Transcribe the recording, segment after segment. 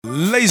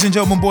Ladies and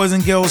gentlemen, boys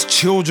and girls,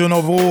 children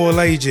of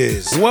all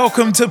ages,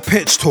 welcome to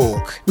Pitch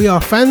Talk. We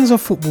are fans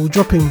of football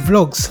dropping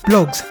vlogs,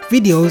 blogs,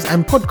 videos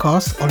and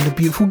podcasts on the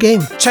beautiful game.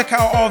 Check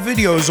out our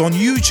videos on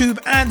YouTube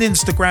and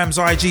Instagram's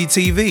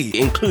IGTV,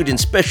 including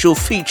special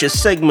feature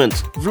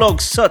segments,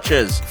 vlogs such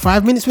as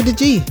 5 Minutes with the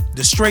G,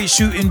 The Straight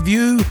Shooting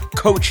View,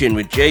 Coaching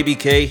with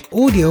JBK,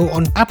 audio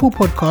on Apple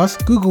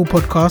Podcasts, Google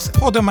Podcasts,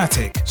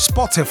 Podomatic,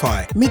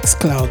 Spotify,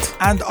 Mixcloud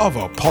and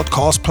other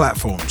podcast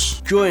platforms.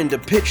 Join the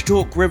Pitch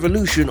Talk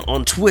revolution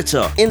on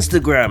Twitter,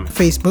 Instagram,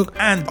 Facebook,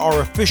 and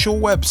our official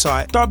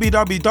website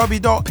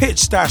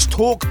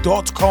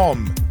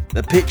www.pitch-talk.com.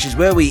 The pitch is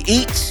where we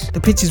eat,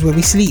 the pitch is where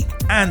we sleep,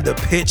 and the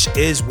pitch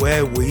is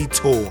where we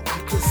talk. I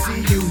can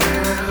see you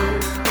now.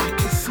 I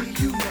can see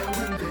you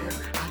now and then.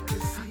 I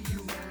can see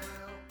you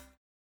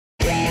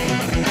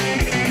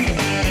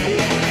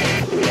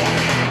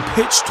now.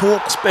 Pitch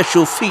Talk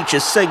special feature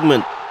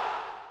segment.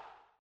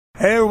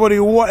 Hey everybody,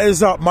 what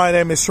is up? My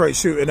name is Straight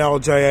Shooting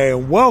LJA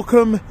and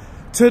welcome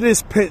to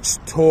this Pitch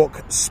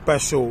Talk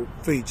special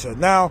feature.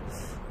 Now,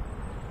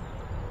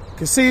 you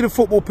can see the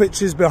football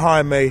pitches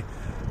behind me,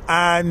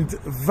 and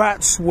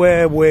that's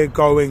where we're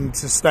going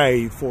to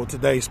stay for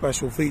today's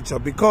special feature,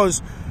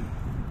 because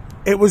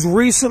it was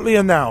recently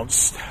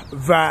announced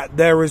that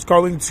there is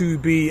going to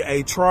be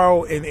a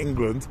trial in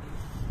England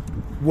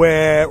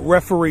where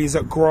referees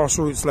at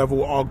grassroots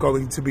level are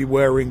going to be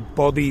wearing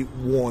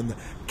body-worn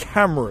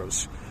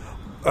cameras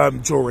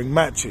during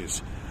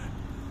matches.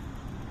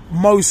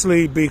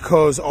 Mostly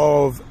because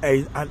of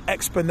an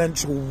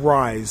exponential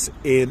rise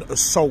in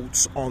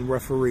assaults on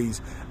referees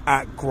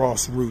at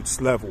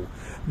grassroots level.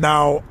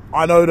 Now,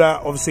 I know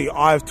that obviously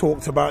I've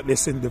talked about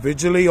this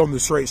individually on the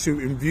Straight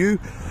Shooting View,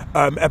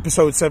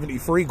 episode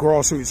 73,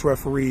 Grassroots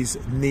Referees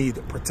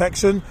Need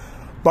Protection.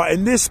 But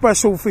in this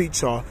special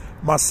feature,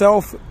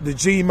 myself, the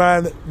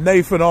G-Man,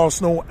 Nathan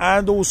Arsenal,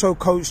 and also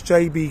Coach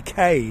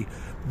JBK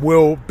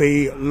will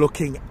be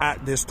looking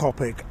at this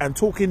topic and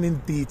talking in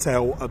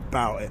detail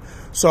about it.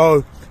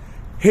 So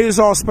here's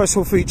our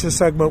special feature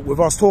segment with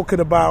us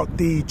talking about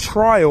the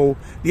trial,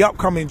 the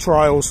upcoming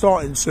trial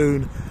starting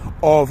soon,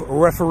 of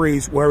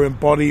referees wearing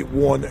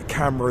body-worn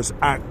cameras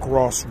at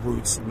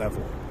grassroots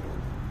level.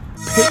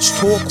 Pitch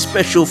Talk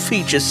special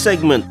feature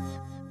segment.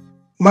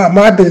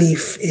 My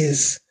belief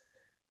is,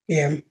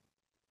 there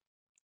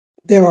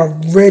are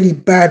really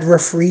bad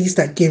referees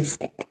that give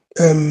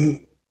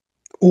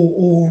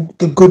all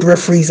the good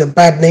referees a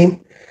bad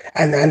name,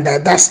 and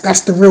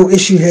that's the real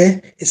issue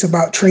here. It's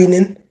about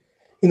training.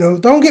 You know,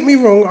 don't get me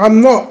wrong,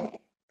 I'm not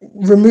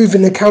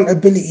removing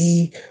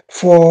accountability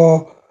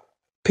for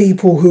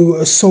people who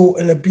assault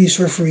and abuse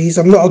referees.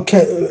 I'm not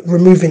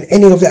removing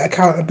any of that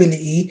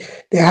accountability.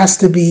 There has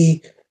to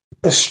be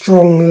a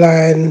strong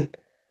line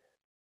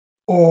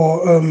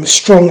or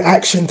strong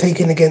action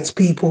taken against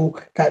people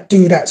that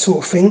do that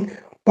sort of thing,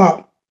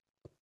 but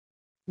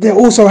there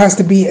also has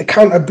to be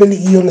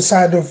accountability on the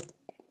side of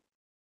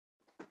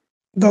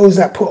those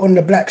that put on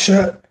the black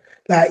shirt.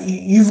 Like,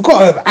 you've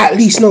got to at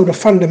least know the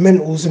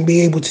fundamentals and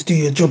be able to do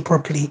your job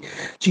properly.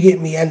 Do you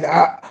get me? And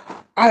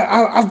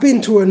I've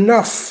been to a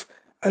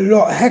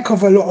heck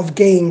of a lot of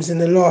games in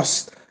the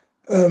last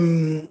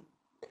 5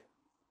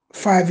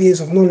 years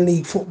of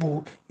non-league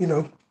football, you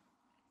know,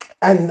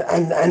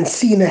 and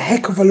seen a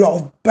heck of a lot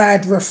of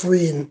bad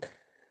refereeing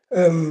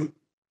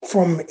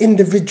from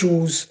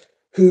individuals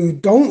who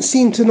don't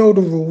seem to know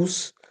the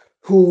rules,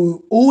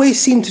 who always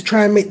seem to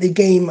try and make the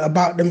game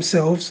about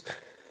themselves,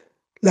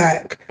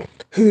 like,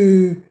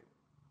 who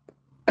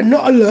are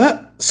not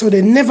alert, so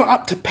they're never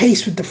up to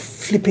pace with the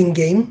flipping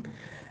game,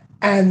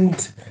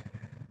 and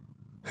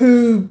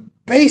who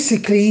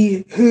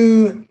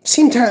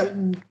seem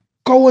to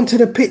go onto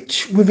the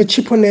pitch with a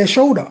chip on their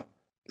shoulder.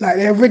 Like,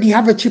 they already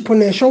have a chip on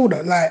their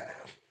shoulder. Like,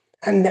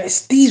 and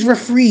it's these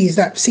referees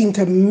that seem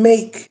to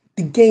make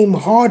the game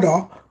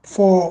harder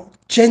for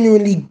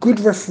genuinely good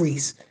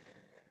referees.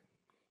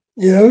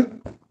 You know,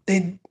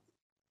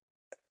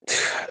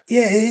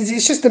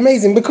 it's just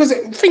amazing, because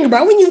think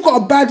about it, when you've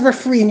got a bad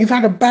referee, and you've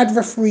had a bad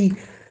referee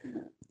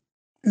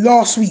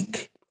last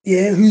week,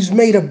 who's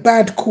made a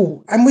bad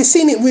call, and we're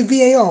seeing it with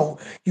VAR.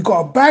 You've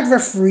got a bad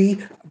referee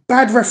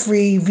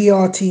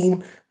VR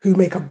team who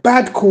make a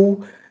bad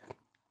call,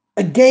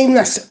 a game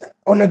that's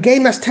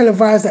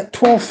televised at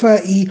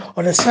 12:30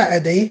 on a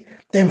Saturday,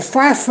 then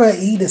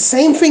 5:30 the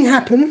same thing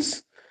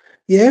happens,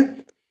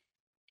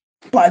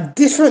 but a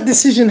different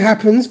decision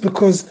happens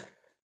because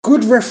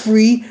good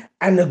referee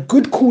and a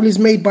good call is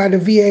made by the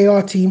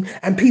VAR team,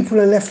 and people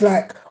are left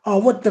like, oh,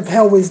 what the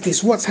hell is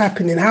this? What's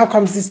happening? How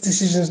comes this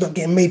decision is not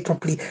getting made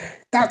properly?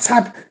 That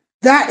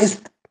is,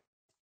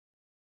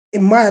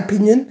 in my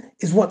opinion,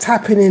 is what's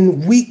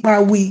happening week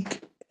by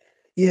week,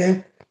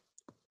 in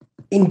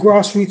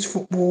grassroots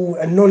football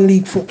and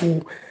non-league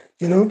football.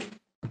 You know,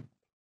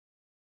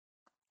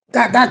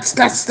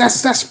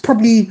 that's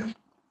probably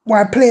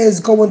why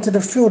players go onto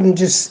the field and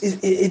just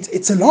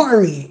it's a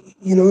lottery.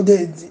 You know,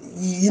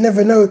 you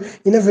never know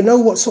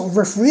what sort of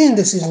refereeing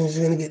decisions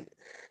you're gonna get.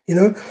 You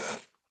know,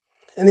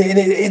 and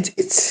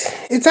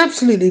it's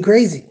absolutely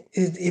crazy.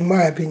 In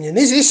my opinion,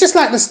 it's just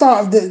like the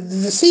start of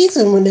the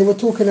season when they were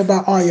talking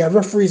about, oh yeah,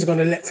 referees are going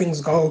to let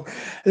things go.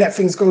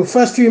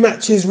 First few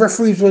matches,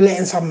 referees were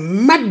letting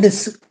some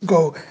madness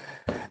go,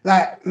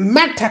 like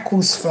mad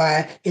tackles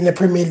fly in the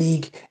Premier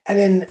League, and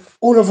then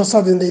all of a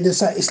sudden they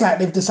decide, it's like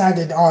they've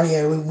decided, oh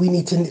yeah, we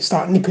need to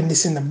start nipping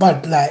this in the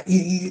bud. Like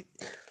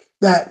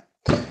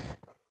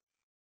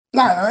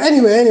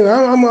anyway,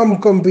 I'm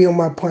gonna be on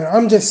my point.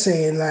 I'm just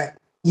saying, like,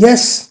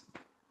 yes,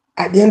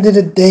 at the end of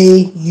the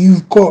day,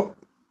 you've got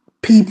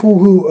people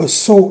who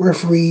assault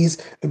referees,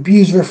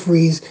 abuse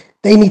referees.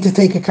 They need to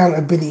take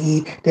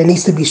accountability. There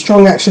needs to be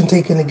strong action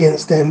taken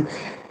against them.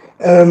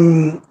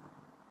 And,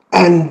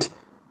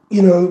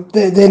 you know,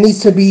 there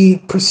needs to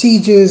be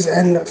procedures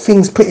and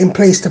things put in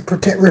place to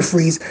protect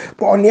referees.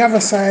 But on the other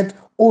side,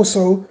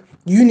 also,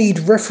 you need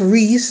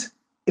referees,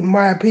 in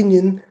my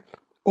opinion,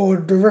 or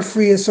the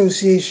referee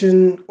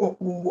association, or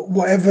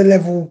whatever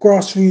level,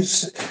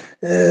 grassroots,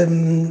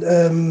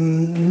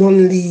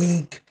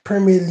 non-league,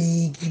 Premier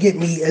League, you get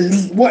me,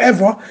 elite,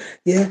 whatever,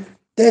 yeah,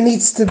 there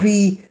needs to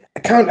be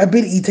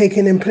accountability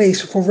taken in place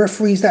for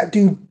referees that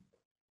do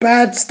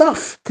bad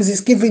stuff, because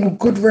it's giving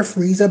good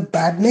referees a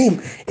bad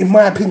name, in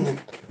my opinion.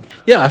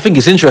 Yeah, I think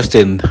it's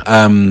interesting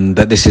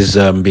that this is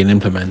being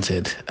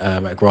implemented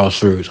at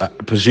grassroots.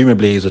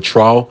 Presumably, as a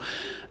trial,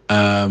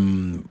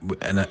 and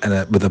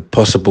with a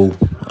possible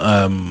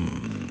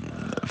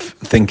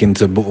thinking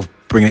to sort of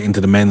bring it into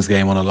the men's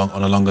game on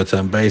a longer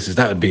term basis.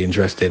 That would be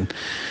interesting.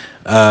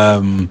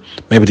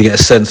 Maybe to get a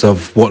sense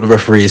of what the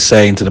referee is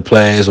saying to the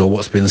players or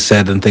what's been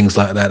said and things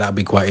like that. That'd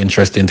be quite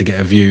interesting to get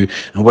a view,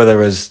 and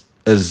whether as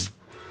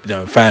you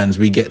know, fans,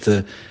 we get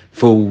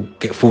full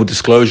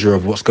disclosure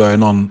of what's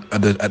going on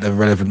at the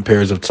relevant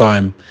periods of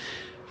time.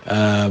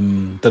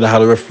 Don't know how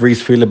the referees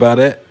feel about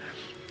it.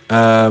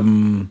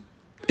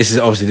 This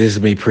is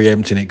me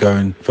preempting it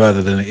going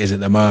further than it is at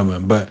the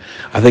moment, but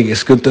I think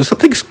it's good. I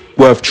think it's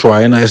worth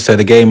trying. As I said,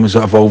 the game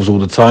evolves all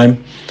the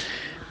time,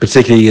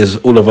 particularly as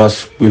all of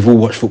us, we've all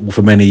watched football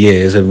for many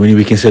years, and when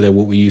we consider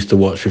what we used to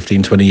watch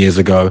 15, 20 years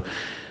ago,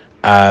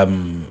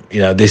 you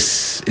know,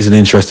 this is an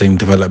interesting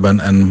development,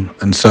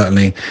 and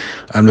certainly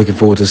I'm looking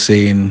forward to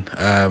seeing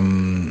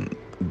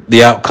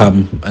the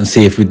outcome and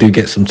see if we do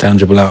get some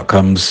tangible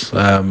outcomes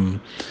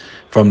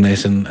from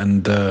this,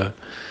 and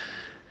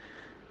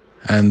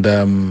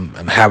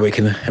how it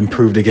can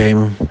improve the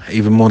game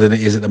even more than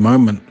it is at the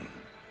moment,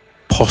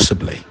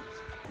 possibly.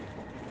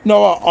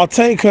 No, I'll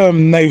take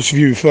Nave's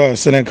view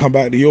first and then come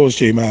back to yours,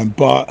 G-Man.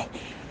 But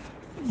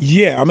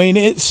yeah, I mean,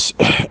 it's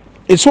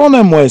one of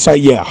them where it's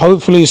like, yeah,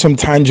 hopefully some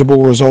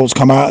tangible results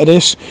come out of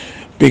this,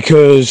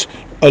 because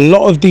a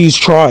lot of these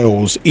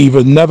trials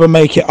either never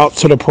make it up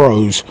to the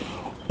pros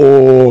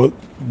or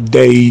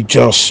they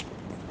just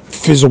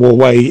fizzle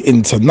away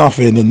into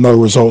nothing and no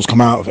results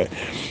come out of it.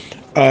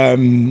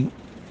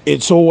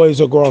 It's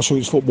always a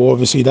grassroots football,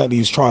 obviously, that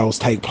these trials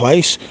take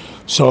place.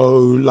 So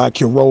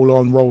like your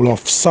roll-on,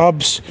 roll-off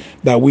subs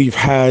that we've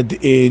had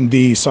in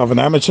the Southern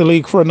Amateur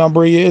League for a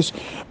number of years,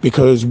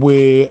 because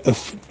we're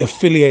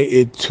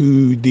affiliated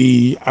to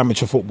the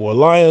Amateur Football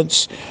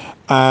Alliance,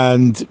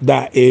 and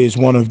that is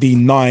one of the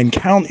 9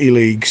 county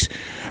leagues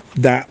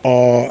that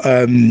are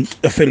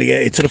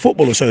affiliated to the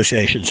Football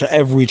Association. So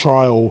every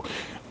trial,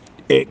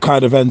 it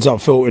kind of ends up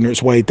filtering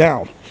its way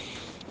down.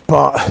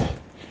 But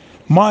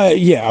my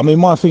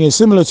thing is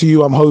similar to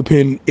you. I'm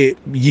hoping it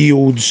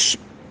yields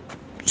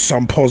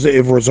some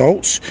positive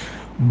results,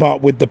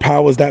 but with the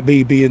powers that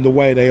be being the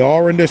way they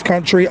are in this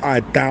country, I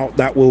doubt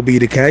that will be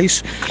the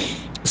case,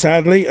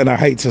 sadly, and I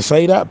hate to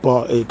say that,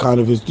 but it kind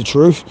of is the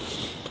truth.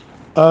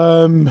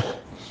 But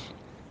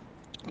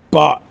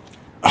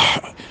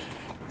I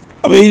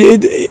mean,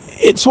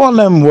 it's one of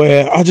them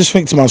where I just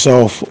think to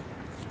myself,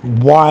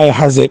 why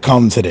has it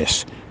come to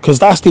this? Because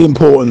that's the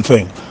important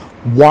thing.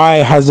 Why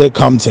has it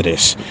come to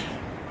this?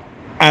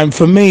 And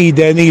for me,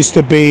 there needs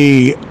to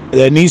be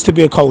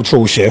a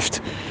cultural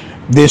shift.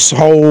 This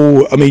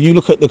whole, I mean, you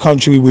look at the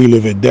country we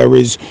live in, there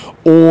is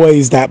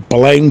always that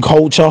blame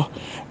culture,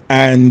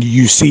 and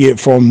you see it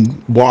from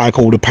what I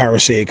call the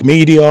parasitic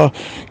media.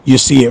 You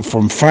see it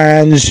from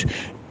fans,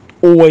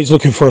 always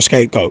looking for a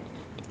scapegoat,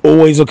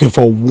 always looking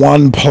for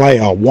one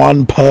player,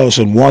 one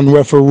person, one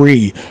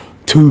referee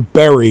to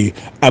bury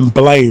and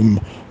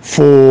blame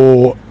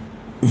for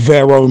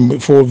their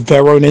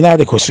own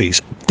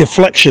inadequacies,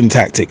 deflection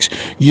tactics.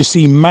 You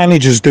see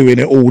managers doing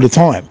it all the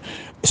time,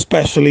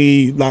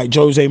 especially like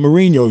Jose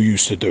Mourinho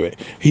used to do it.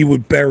 He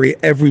would bury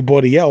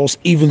everybody else,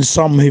 even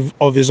some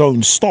of his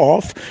own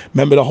staff.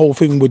 Remember the whole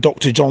thing with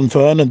Dr. John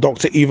Fern and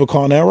Dr. Eva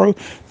Carnero?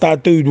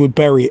 That dude would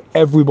bury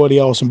everybody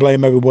else and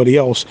blame everybody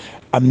else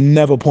and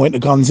never point the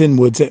guns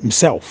inwards at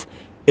himself.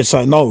 It's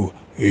like, no,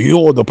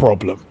 you're the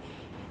problem.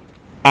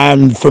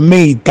 And for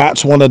me,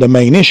 that's one of the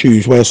main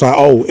issues, where it's like,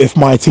 oh, if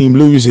my team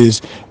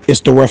loses,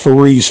 it's the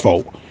referee's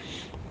fault.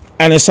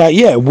 And it's like,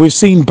 yeah, we've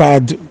seen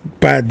bad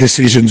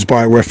decisions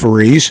by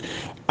referees,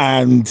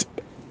 and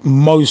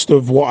most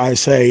of what I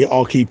say,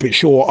 I'll keep it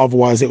short,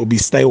 otherwise it will be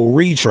stale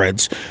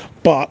retreads.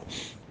 But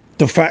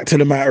the fact of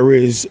the matter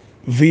is,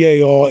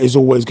 VAR is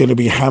always going to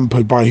be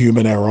hampered by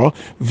human error.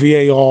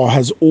 VAR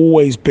has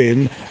always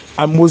been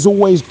and was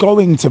always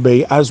going to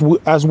be, as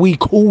we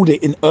called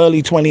it in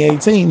early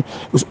 2018,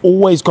 was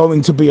always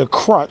going to be a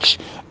crutch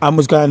and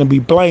was going to be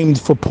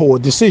blamed for poor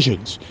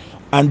decisions.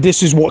 And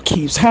this is what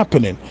keeps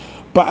happening.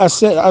 But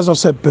as I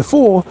said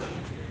before,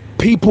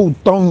 people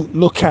don't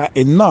look at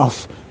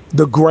enough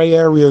the grey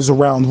areas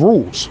around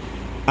rules.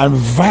 And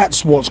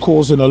that's what's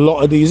causing a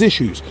lot of these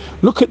issues.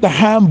 Look at the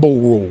handball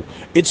rule.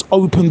 It's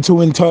open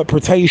to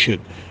interpretation.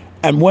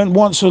 And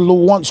once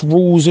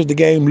rules of the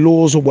game,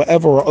 laws or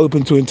whatever are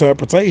open to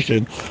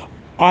interpretation,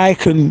 I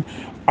can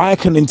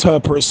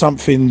interpret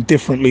something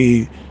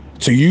differently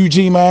to you,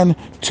 G-Man,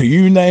 to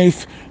you,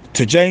 Nath,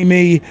 to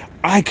Jamie.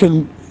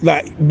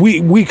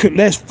 We could,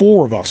 there's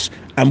 4 of us,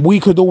 and we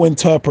could all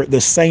interpret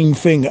the same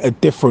thing a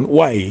different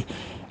way.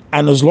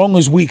 And as long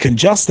as we can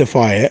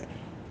justify it,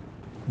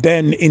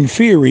 then in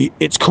theory,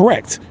 it's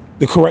correct.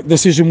 The correct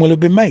decision will have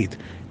been made,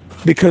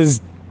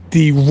 because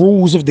the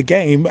rules of the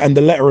game and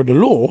the letter of the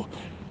law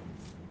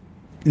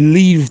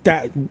leave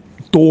that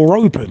door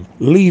open,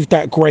 leave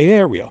that grey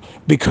area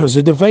because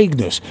of the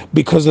vagueness,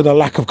 because of the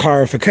lack of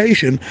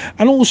clarification.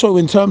 And also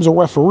in terms of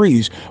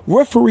referees,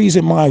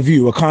 in my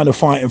view are kind of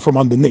fighting from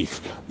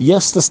underneath.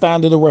 Yes, the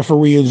standard of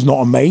referee is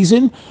not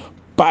amazing,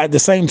 but at the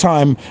same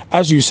time,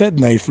 as you said,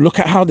 Nath, look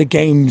at how the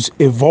game's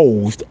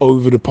evolved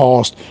over the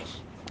past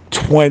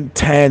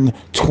 10,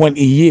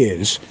 20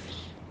 years.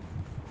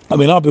 I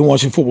mean, I've been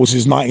watching football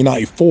since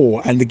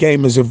 1994, and the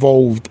game has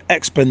evolved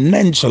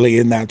exponentially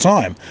in that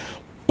time.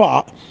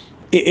 But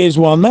it is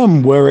one of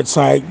them where it's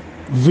like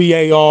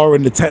VAR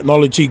and the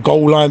technology,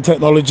 goal line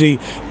technology,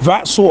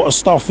 that sort of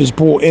stuff is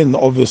brought in,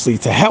 obviously,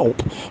 to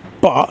help.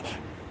 But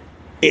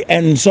it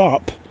ends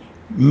up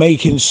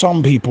making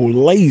some people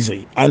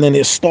lazy, and then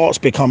it starts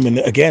becoming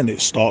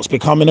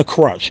a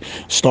crutch,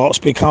 starts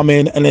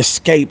becoming an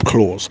escape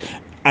clause.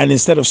 And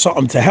instead of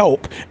something to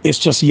help, it's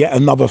just yet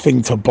another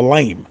thing to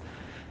blame.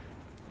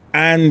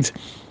 And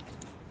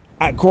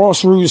at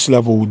grassroots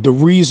level, the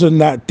reason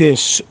that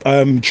this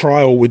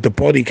trial with the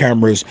body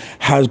cameras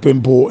has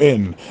been brought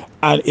in,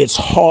 and it's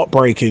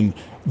heartbreaking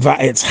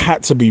that it's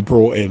had to be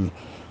brought in.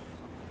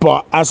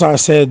 But as I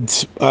said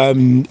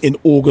in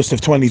August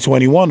of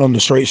 2021 on the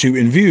Straight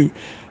Shooting View,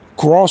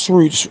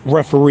 grassroots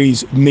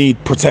referees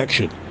need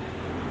protection.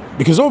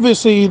 Because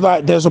obviously,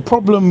 like, there's a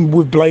problem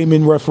with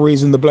blaming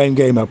referees in the blame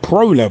game at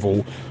pro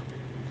level,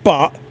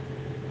 but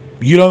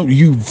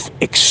you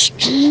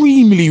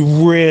extremely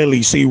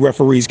rarely see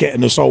referees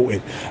getting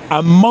assaulted.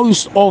 And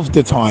most of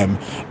the time,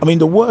 I mean,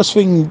 the worst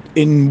thing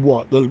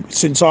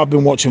since I've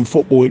been watching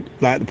football,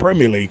 like the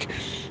Premier League,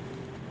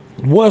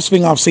 worst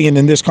thing I've seen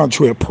in this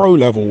country at pro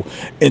level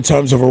in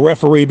terms of a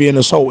referee being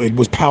assaulted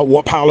was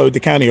what Paolo Di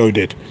Canio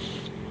did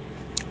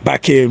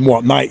back in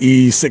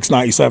 96,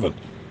 97.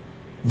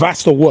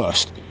 That's the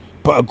worst.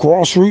 But at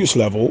grassroots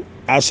level,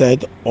 as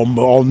said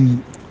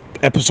on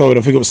episode,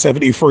 I think it was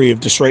 73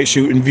 of the Straight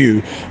Shooting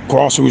View,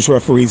 grassroots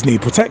referees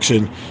need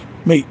protection.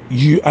 Mate,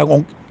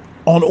 on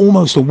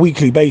almost a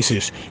weekly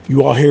basis,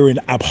 you are hearing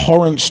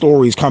abhorrent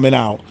stories coming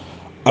out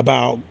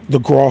about the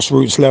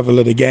grassroots level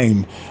of the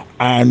game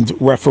and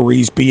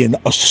referees being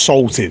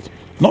assaulted.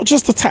 Not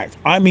just attacked,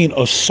 I mean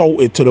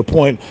assaulted to the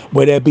point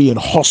where they're being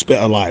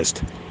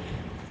hospitalized.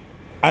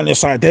 And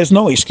it's like, there's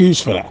no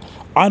excuse for that.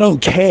 I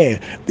don't care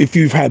if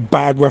you've had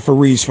bad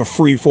referees for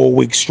 3-4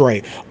 weeks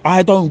straight.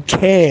 I don't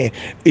care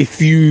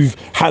if you've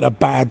had a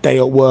bad day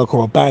at work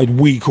or a bad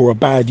week or a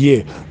bad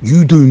year.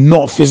 You do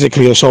not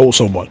physically assault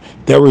someone.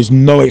 There is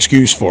no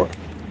excuse for it.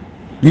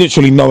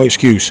 Literally no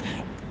excuse.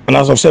 And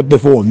as I've said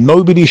before,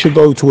 nobody should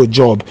go to a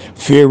job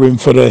fearing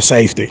for their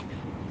safety.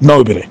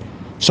 Nobody.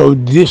 So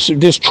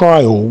this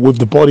trial with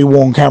the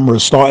body-worn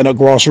cameras starting at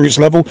grassroots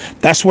level,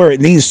 that's where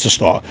it needs to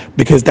start,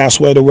 because that's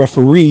where the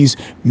referees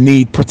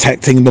need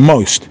protecting the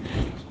most.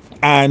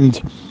 And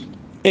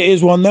it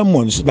is one of them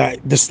ones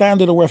that the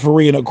standard of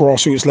refereeing at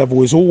grassroots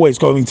level is always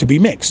going to be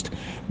mixed,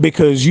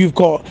 because you've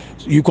got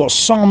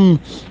some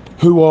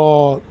who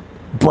are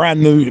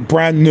brand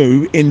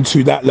new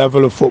into that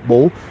level of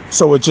football,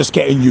 so are just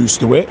getting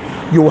used to it.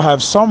 You'll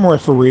have some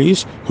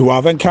referees who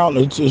I've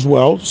encountered as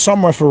well,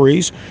 some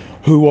referees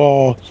who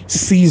are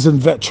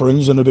seasoned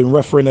veterans and have been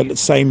refereeing at the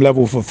same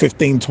level for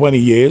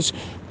 15-20 years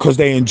because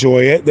they enjoy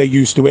it, they're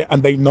used to it,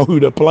 and they know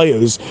the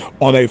players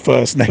on a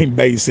first name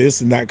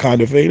basis and that kind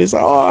of thing. It's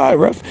like, oh, hi,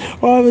 ref,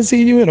 I haven't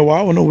seen you in a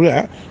while and all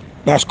that.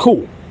 That's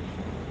cool.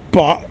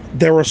 But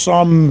there are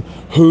some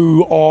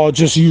who are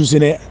just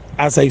using it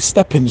as a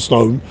stepping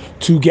stone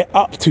to get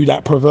up to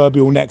that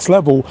proverbial next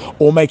level,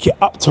 or make it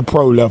up to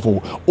pro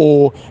level,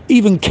 or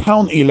even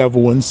county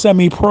level and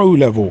semi-pro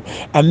level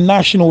and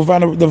national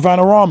the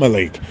Vanarama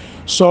League.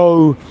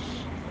 So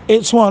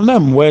it's one of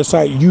them where it's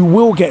like you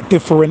will get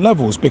different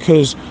levels,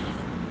 because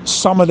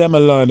some of them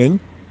are learning,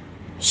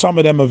 some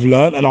of them have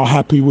learned and are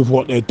happy with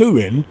what they're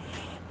doing.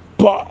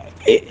 But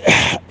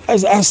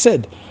as I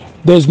said,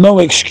 there's no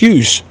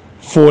excuse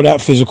for that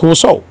physical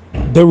assault.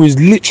 There is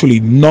literally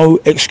no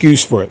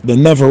excuse for it. There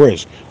never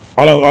is.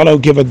 I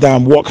don't give a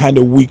damn what kind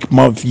of week,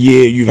 month,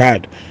 year you've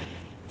had.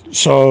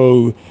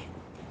 So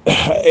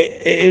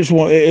it is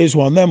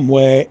one of them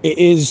where it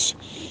is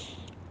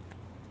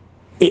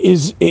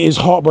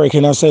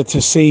heartbreaking, I said,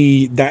 to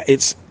see that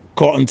it's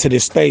gotten to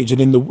this stage.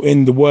 And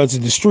in the words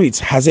of the streets,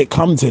 has it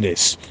come to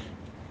this?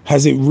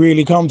 Has it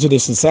really come to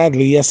this? And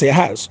sadly, yes, it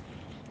has.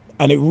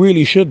 And it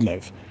really shouldn't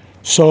have.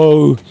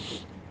 So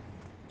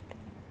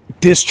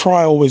this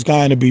trial is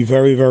going to be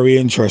very, very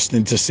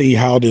interesting to see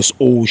how this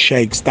all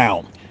shakes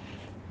down.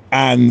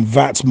 And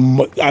that's,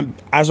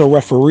 as a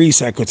referee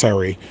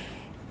secretary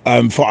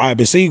for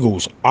Ibis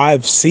Eagles,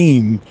 I've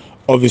seen,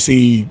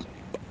 obviously,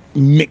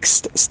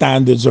 mixed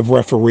standards of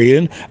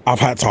refereeing. I've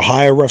had to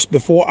hire refs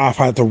before. I've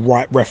had to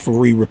write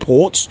referee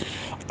reports.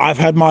 I've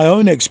had my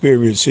own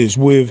experiences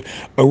with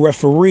a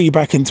referee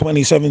back in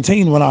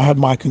 2017 when I had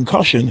my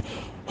concussion,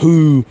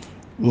 who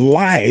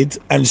lied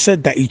and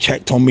said that he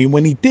checked on me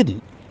when he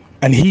didn't.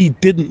 And he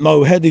didn't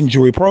know head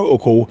injury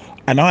protocol,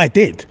 and I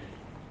did.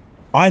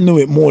 I knew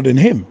it more than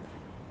him.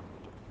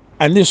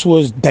 And this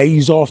was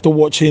days after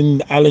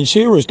watching Alan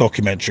Shearer's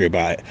documentary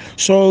about it.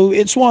 So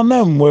it's one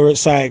of them where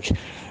it's like,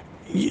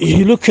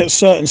 you look at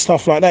certain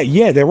stuff like that.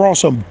 Yeah, there are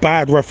some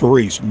bad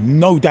referees,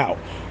 no doubt.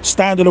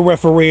 Standard of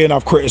refereeing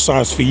I've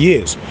criticised for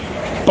years.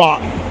 But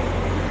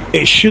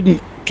it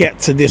shouldn't get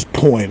to this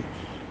point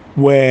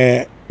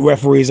where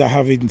referees are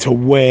having to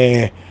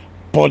wear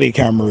body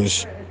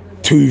cameras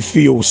to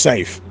feel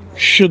safe.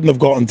 Shouldn't have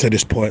gotten to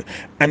this point.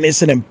 And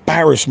it's an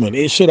embarrassment.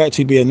 It should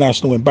actually be a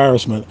national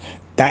embarrassment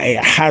that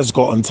it has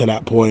gotten to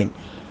that point.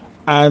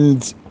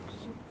 And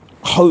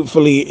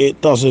hopefully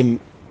it doesn't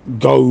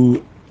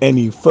go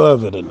any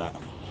further than that.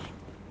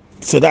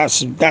 So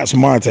that's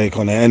my take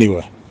on it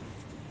anyway.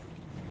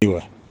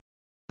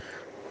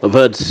 I've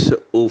heard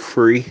all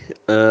three,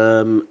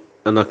 and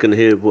I can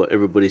hear what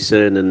everybody's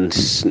saying,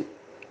 and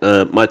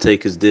my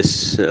take is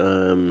this: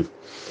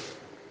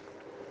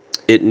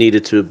 it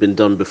needed to have been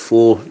done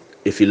before.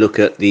 If you look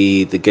at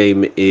the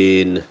game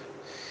in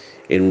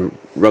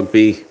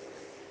rugby,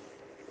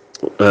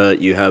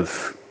 you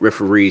have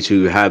referees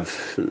who have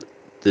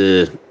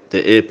the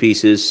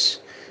earpieces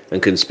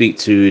and can speak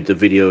to the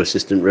video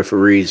assistant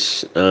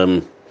referees,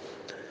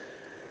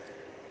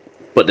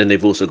 but then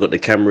they've also got the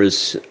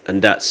cameras,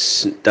 and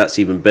that's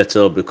even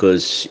better,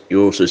 because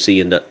you're also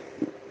seeing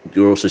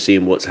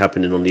what's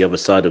happening on the other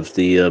side of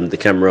the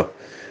camera,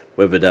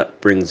 whether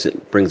that brings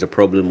a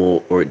problem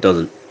or it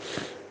doesn't.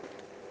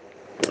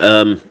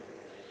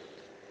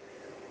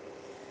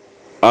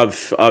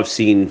 I've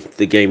seen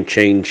the game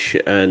change,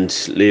 and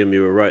Liam,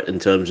 you were right in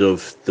terms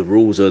of the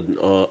rules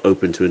are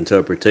open to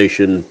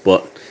interpretation,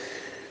 but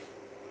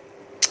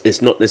it's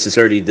not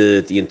necessarily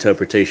the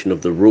interpretation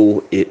of the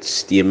rule,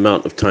 it's the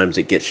amount of times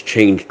it gets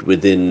changed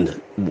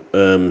within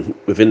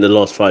the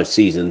last 5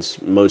 seasons.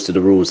 Most of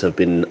the rules have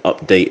been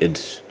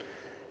updated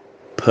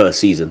per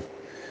season.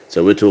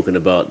 So we're talking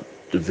about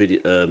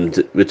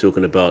we're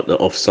talking about the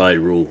offside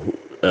rule,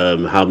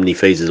 how many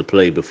phases of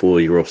play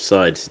before you're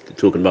offside. We're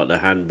talking about the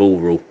handball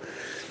rule,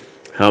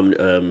 how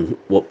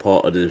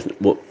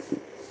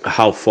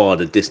far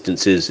the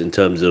distance is in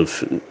terms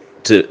of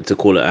to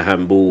call it a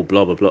handball,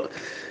 blah blah blah.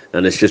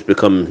 And it's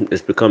become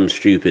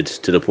stupid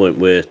to the point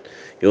where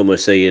you're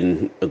almost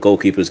saying a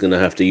goalkeeper is going to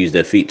have to use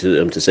their feet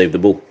to save the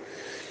ball.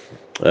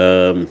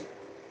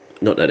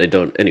 Not that they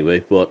don't anyway,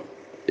 but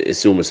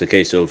it's almost a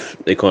case of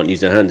they can't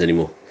use their hands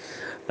anymore.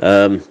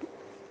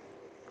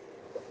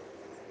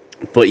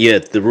 But yeah,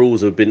 the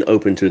rules have been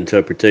open to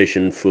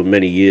interpretation for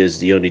many years.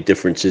 The only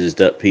difference is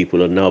that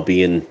people are now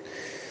being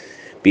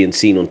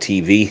seen on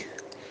TV,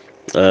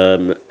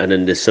 and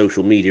then the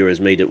social media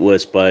has made it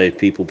worse by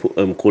people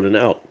calling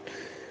it out.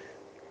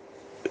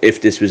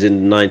 If this was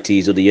in the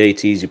 90s or the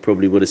 80s, you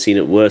probably would have seen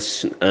it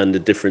worse. And the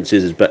difference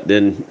is back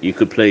then you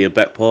could play a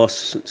back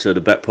pass, so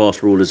the back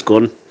pass rule is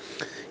gone.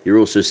 You're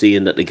also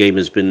seeing that the game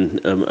has been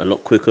a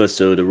lot quicker,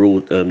 so the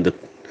rule,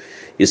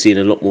 you're seeing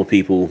a lot more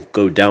people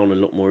go down a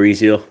lot more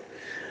easier.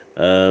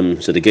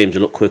 So the game's a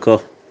lot quicker.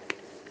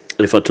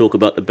 If I talk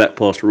about the back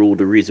pass rule,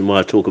 the reason why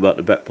I talk about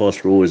the back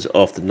pass rule is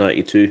after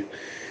 92,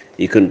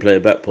 you couldn't play a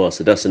back pass.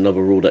 So that's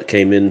another rule that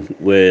came in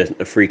where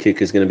a free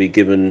kick is going to be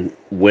given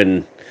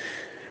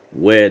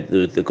where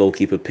the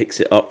goalkeeper picks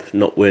it up,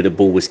 not where the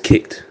ball was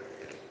kicked,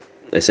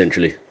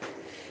 essentially.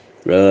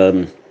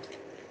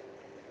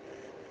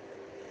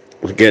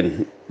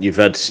 Again, you've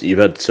had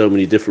so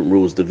many different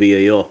rules. The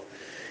VAR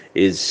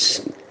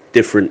is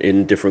different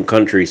in different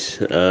countries,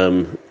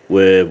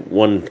 where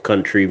one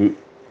country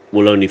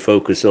will only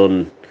focus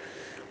on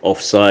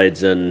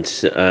offsides and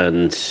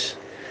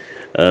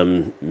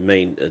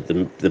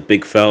the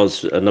big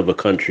fouls. Another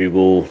country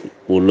will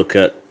look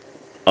at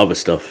other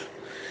stuff.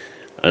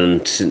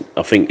 And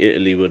I think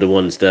Italy were the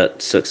ones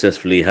that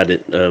successfully had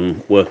it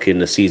working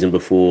the season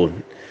before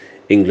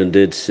England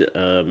did.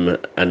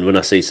 And when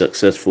I say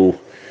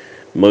successful,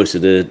 most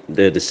of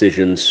their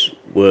decisions,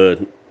 I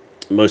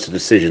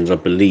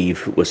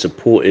believe, were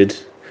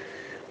supportive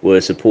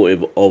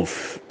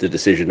of the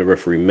decision the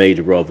referee made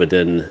rather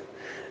than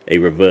a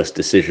reverse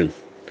decision.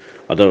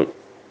 I don't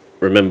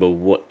remember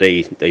what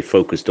they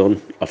focused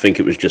on. I think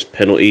it was just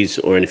penalties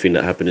or anything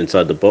that happened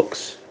inside the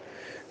box.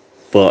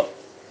 But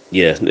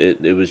yeah,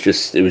 it was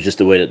just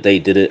the way that they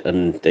did it,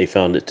 and they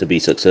found it to be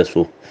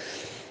successful.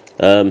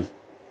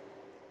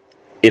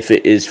 If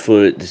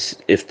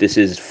this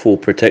is for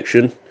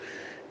protection,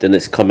 then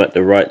it's come at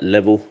the right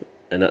level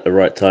and at the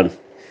right time.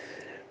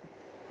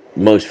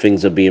 Most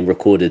things are being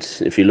recorded.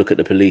 If you look at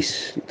the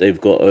police,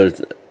 they've got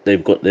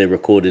their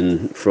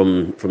recording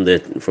from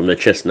their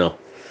chest now,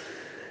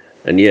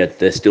 and yeah,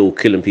 they're still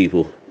killing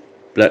people,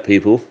 black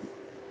people,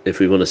 if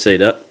we want to say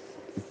that,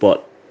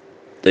 but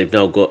they've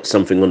now got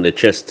something on their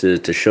chest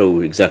to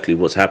show exactly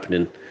what's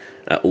happening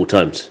at all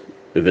times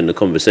within the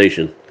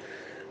conversation.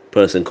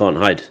 Person can't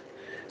hide.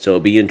 So it'll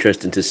be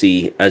interesting to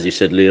see, as you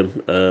said,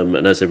 Liam,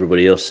 and as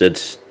everybody else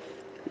said,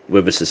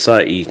 whether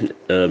society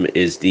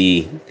is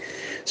the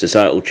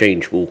societal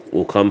change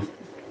will come,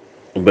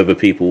 and whether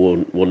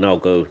people will now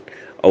go,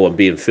 oh, I'm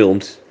being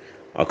filmed,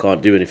 I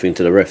can't do anything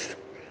to the ref.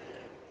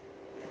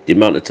 The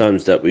amount of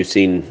times that we've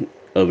seen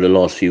over the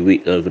last few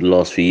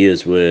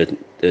years where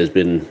there's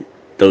been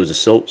those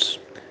assaults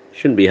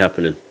shouldn't be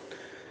happening.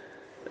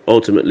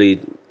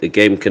 Ultimately, the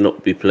game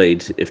cannot be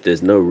played if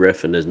there's no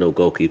ref and there's no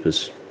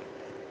goalkeepers.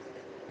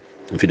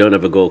 If you don't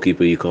have a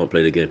goalkeeper, you can't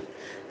play the game.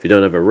 If you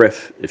don't have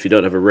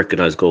a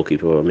recognised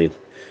goalkeeper, all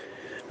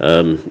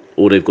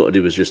they've got to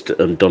do is just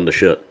don the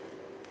shirt,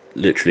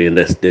 literally, and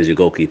there's your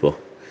goalkeeper.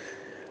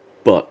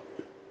 But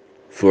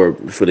for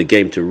the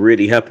game to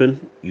really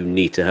happen, you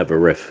need to have a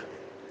ref.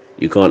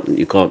 You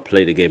can't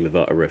play the game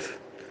without a ref.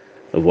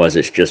 Otherwise,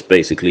 it's just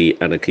basically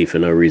anarchy for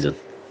no reason.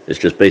 It's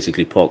just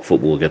basically park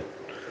football again.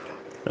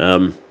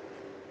 And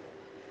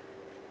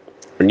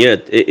yeah,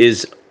 it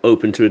is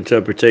open to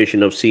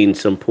interpretation. I've seen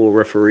some poor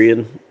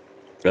refereeing.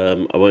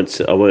 I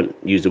won't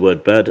use the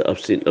word bad. I've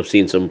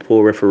seen some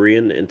poor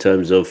refereeing in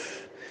terms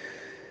of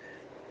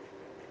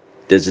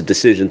there's a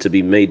decision to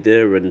be made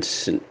there, and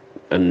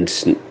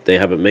they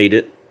haven't made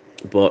it.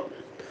 But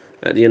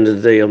at the end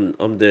of the day,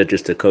 I'm there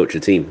just to coach a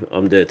team.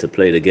 I'm there to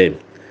play the game.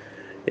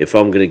 If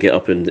I'm going to get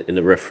up in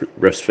the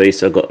ref's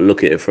face, I've got to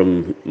look at it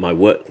from my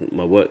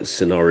work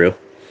scenario.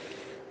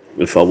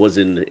 If I was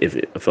in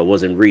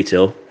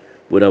retail,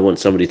 would I want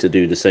somebody to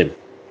do the same?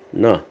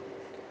 No,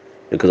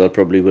 because I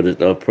probably would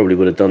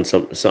have done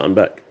something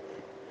back.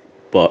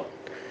 But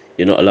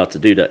you're not allowed to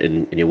do that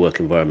in your work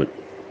environment.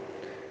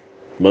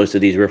 Most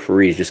of these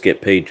referees just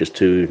get paid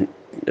on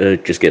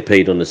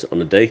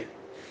the day,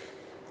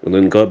 and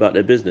then go about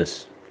their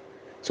business.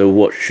 So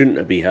what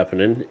shouldn't be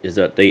happening is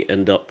that they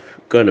end up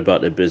going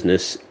about their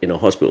business in a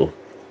hospital,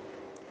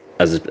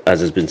 as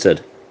has been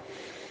said.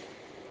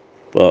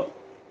 But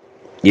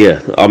yeah,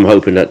 I'm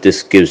hoping that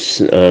this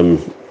gives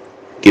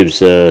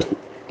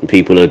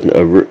people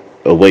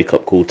a wake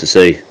up call to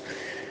say,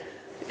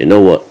 you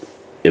know what,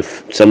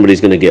 if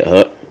somebody's going to get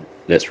hurt,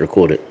 let's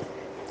record it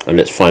and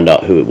let's find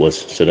out who it was,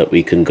 so that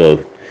we can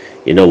go,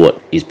 you know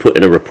what, he's put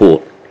in a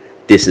report,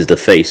 this is the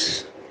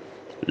face,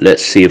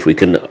 let's see if we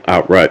can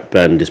outright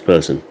ban this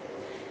person.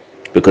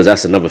 Because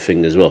that's another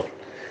thing as well.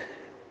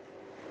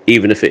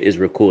 Even if it is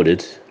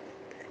recorded,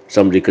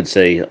 somebody could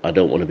say, I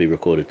don't want to be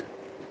recorded.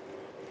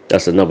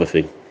 That's another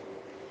thing.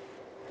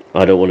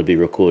 I don't want to be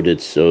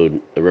recorded, so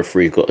the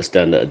referee's got to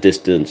stand at a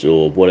distance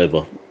or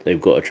whatever. They've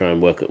got to try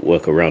and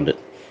work around it.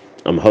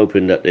 I'm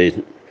hoping that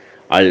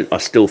I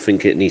still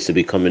think it needs to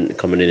be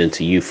coming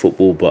into youth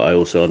football, but I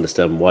also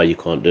understand why you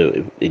can't do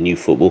it in youth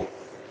football.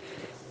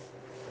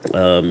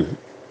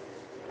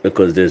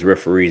 Because there's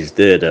referees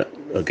there that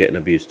are getting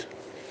abused,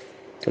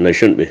 and they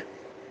shouldn't be.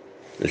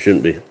 They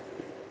shouldn't be.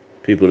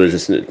 People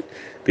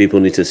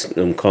need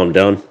to calm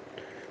down,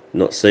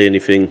 not say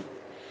anything.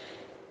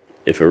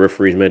 If a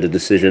referee's made a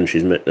decision,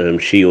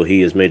 she or he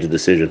has made a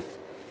decision.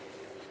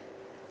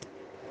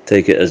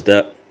 Take it as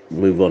that.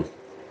 Move on.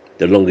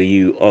 The longer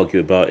you argue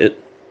about it,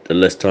 the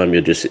less time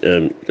you're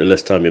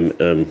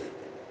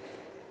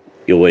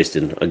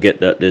wasting. I get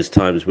that there's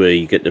times where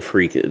you get the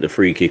free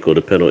kick or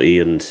the penalty,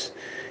 and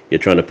you're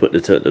trying to put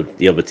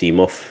the other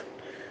team off.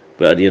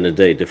 But at the end of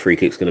the day, the free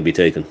kick's going to be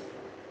taken.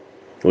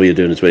 All you're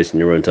doing is wasting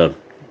your own time.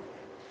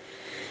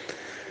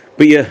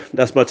 But yeah,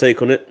 that's my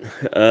take on it.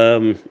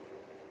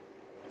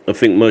 I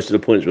think most of the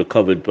points were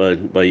covered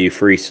by you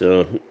three.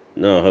 So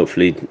no,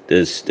 hopefully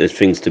there's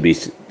things to be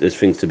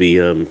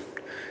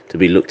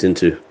looked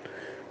into.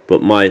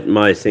 But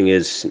my thing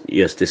is,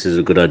 yes, this is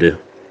a good idea.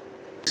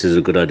 This is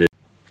a good idea.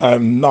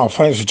 No,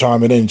 thanks for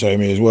chiming in,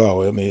 Jamie, as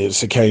well. I mean,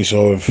 it's a case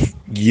of,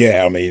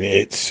 yeah, I mean,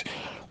 it's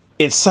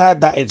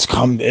sad that it's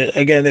come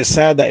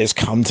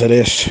to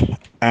this.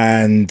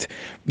 And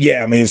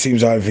yeah, I mean, it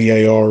seems like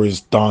VAR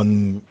is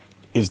done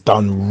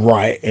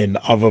right in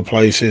other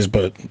places,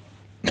 but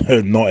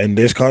not in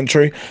this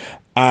country.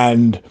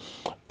 And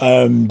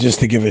just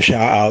to give a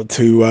shout out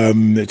to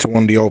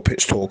one of the old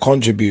Pitch Talk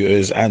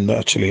contributors, and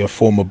actually a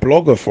former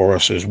blogger for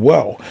us as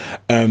well,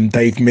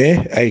 Dave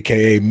Meir,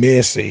 aka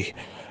Mearsey,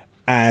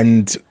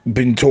 and we've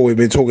been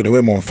talking to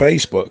him on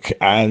Facebook,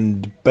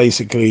 and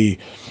basically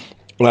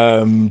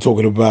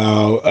talking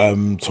about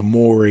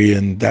Tomori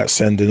and that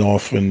sending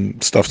off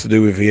and stuff to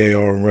do with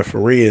VAR and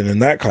refereeing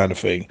and that kind of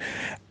thing.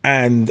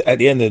 And at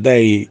the end of the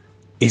day,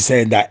 he's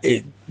saying that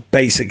it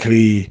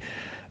basically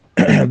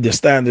the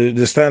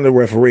standard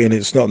refereeing,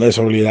 it's not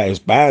necessarily that it's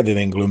bad in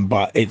England,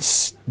 but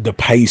it's the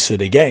pace of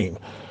the game.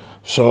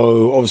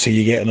 So obviously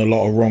you're getting a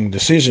lot of wrong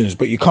decisions.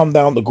 But you come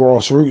down to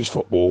grassroots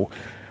football,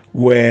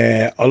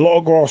 where a lot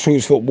of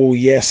grassroots football,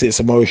 yes, it's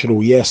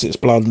emotional, yes, it's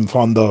blood and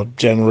thunder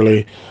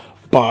generally,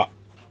 but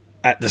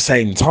at the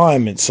same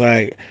time, it's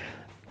like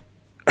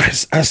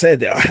I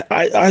said,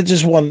 I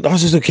just look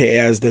at it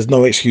as there's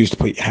no excuse to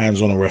put your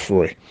hands on a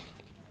referee.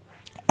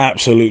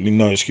 Absolutely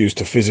no excuse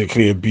to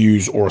physically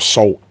abuse or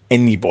assault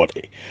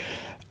anybody.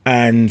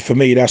 And for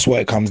me, that's what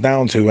it comes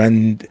down to.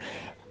 And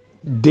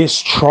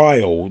this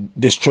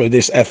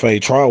FA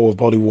trial of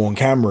body worn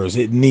cameras,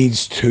 it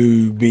needs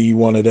to be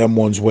one of them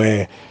ones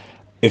where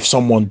if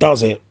someone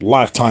does it,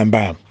 lifetime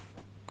ban.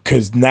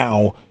 Because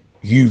now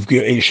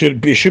it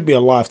should be a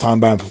lifetime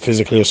ban for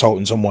physically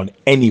assaulting someone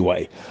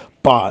anyway.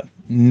 But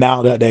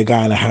now that they're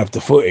going to have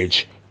the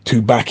footage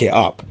to back it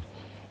up,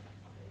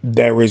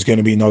 there is going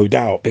to be no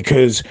doubt,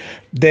 because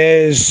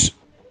there's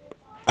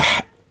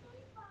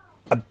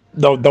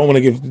don't want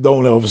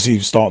to obviously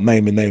start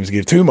naming names and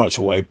give too much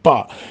away,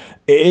 but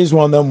it is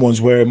one of them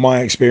ones where, in my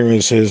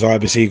experience as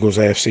Ibis Eagles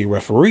AFC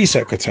referee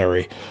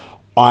secretary,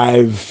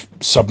 I've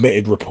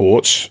submitted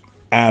reports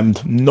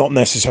and not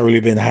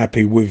necessarily been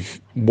happy with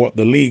what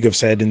the league have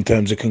said in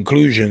terms of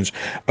conclusions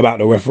about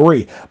the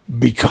referee,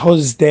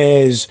 because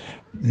there's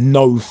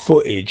no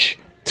footage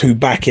to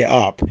back it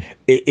up.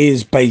 It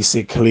is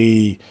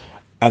basically,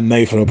 and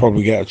Nathan will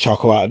probably get a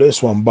chuckle out of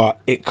this one, but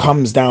it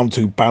comes down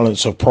to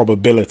balance of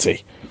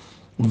probability.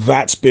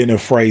 That's been a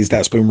phrase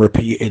that's been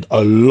repeated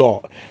a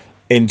lot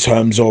in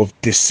terms of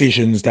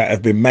decisions that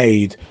have been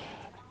made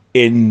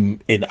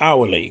in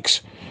our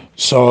leagues.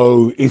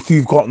 So if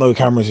you've got no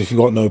cameras, if you've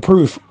got no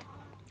proof,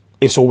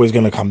 it's always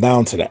going to come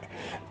down to that.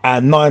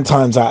 And 9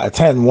 times out of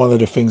 10, one of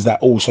the things that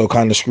also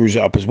kind of screws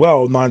it up as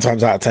well, 9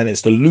 times out of 10,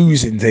 it's the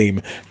losing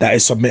team that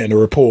is submitting a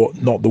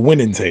report, not the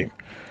winning team.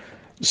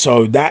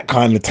 So that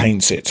kind of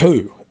taints it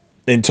too,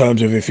 in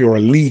terms of if you're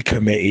a league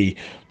committee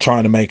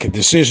trying to make a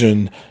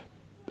decision.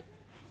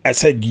 I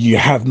said you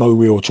have no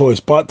real choice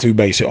but to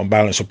base it on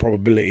balance of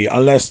probability,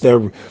 unless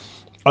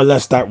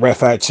that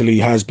ref actually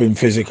has been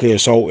physically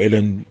assaulted,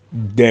 and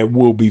there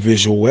will be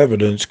visual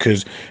evidence,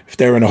 because if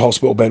they're in a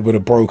hospital bed with a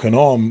broken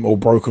arm or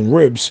broken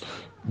ribs,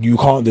 you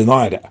can't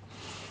deny that.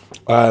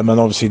 And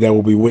obviously there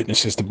will be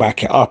witnesses to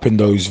back it up in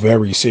those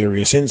very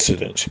serious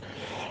incidents.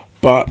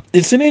 But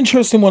it's an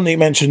interesting one that you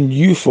mentioned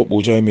youth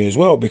football, Jamie, as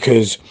well,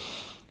 because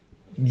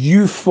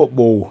youth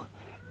football,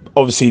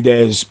 obviously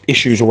there's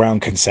issues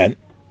around consent,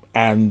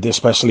 and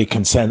especially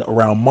consent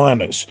around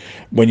minors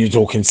when you're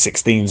talking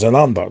 16s and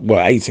under,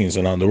 well, 18s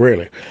and under,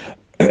 really.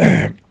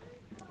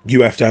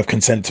 You have to have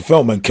consent to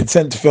film, and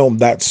consent to film,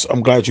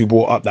 I'm glad you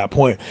brought up that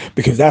point,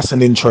 because that's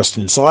an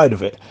interesting side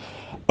of it.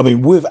 I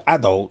mean, with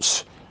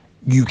adults,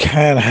 you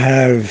can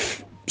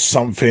have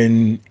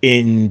something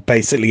in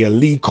basically a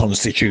league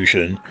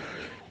constitution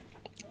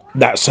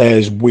that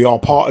says we are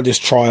part of this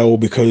trial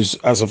because,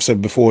 as I've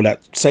said before,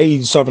 that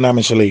say Southern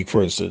Amateur League,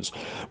 for instance,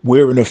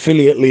 we're an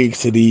affiliate league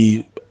to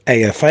the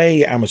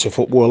AFA, Amateur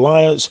Football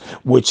Alliance,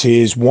 which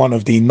is one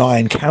of the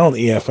 9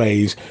 county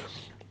FAs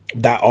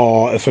that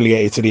are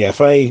affiliated to the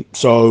FA.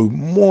 So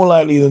more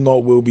likely than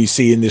not, we'll be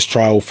seeing this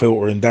trial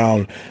filtering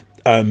down,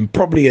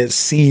 probably at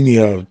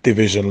senior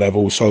division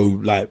level, so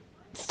like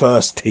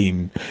first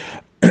team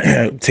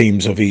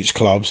teams of each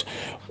club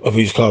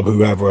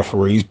who have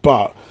referees.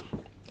 But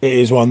it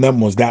is one of them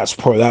ones that's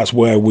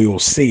where we'll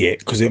see it,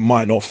 because it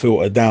might not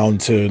filter down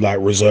to like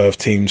reserve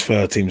teams,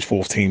 third teams,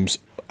 fourth teams,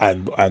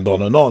 and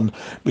on,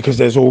 because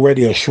there's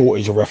already a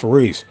shortage of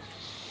referees.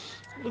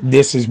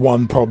 This is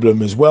one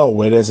problem as well,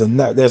 where there's a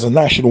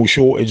national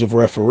shortage of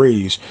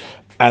referees,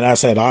 and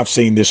as I said, I've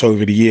seen this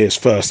over the years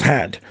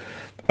firsthand.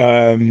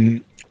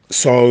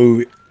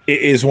 So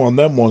it is one of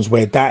them ones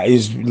where that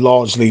is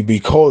largely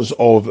because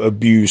of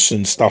abuse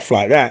and stuff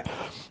like that.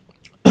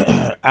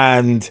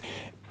 And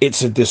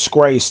it's a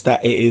disgrace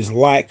that it is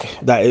like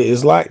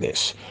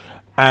this.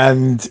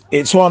 And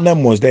it's one of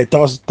them ones, there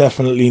does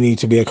definitely need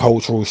to be a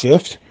cultural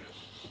shift.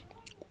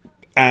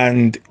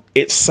 And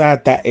it's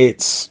sad that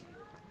it's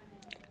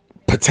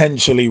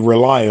potentially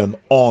reliant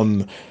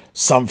on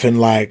something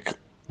like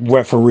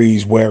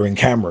referees wearing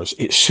cameras.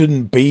 It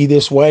shouldn't be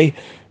this way.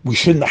 We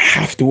shouldn't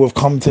have to have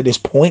come to this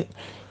point.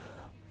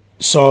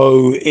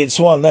 So it's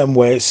one of them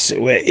where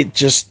it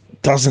just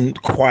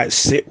doesn't quite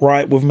sit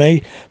right with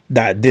me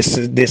that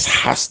this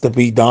has to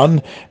be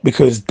done,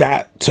 because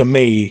that to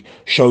me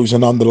shows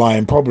an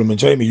underlying problem. And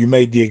Jamie, you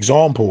made the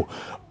example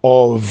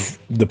of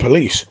the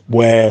police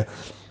where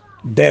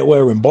they're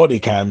wearing body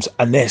cams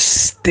and they're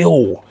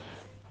still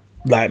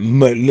like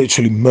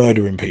literally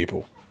murdering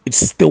people. It's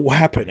still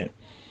happening.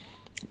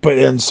 But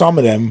then some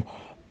of them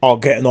are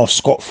getting off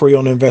scot-free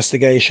on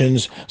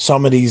investigations.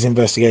 Some of these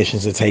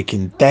investigations are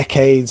taking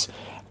decades,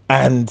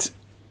 and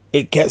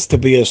it gets to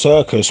be a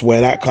circus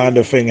where that kind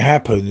of thing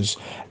happens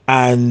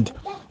and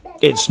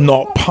it's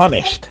not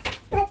punished.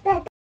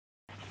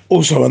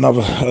 Also,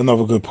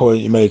 another good point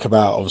you make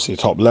about obviously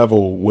top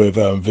level with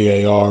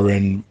VAR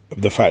and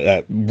the fact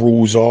that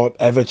rules are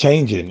ever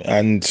changing,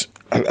 and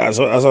as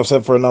I've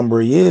said for a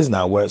number of years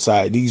now, where it's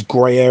like these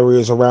grey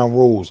areas around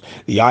rules,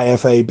 the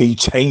IFAB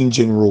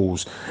changing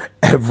rules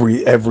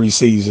every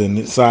season.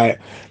 It's like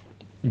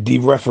the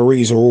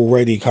referees are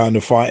already kind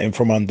of fighting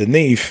from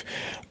underneath.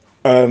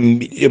 I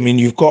mean,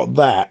 you've got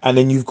that, and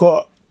then you've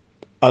got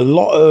a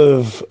lot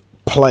of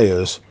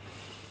players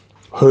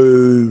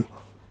who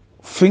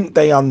think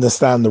they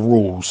understand the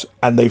rules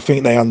and they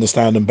think they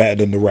understand them better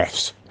than the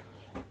refs,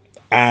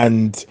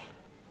 and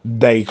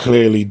they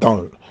clearly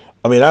don't.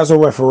 I mean, as a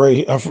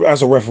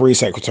referee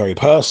secretary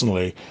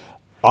personally,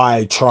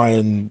 I try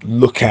and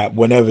look at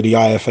whenever the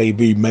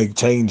IFAB make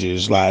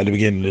changes, like at the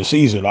beginning of the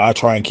season, I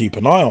try and keep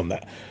an eye on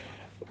that.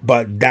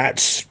 But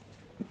that's,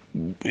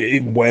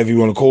 whatever you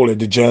want to call it,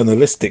 the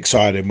journalistic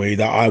side of me,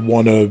 that I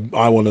want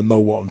to know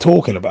what I'm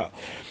talking about.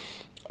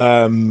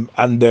 And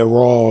there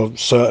are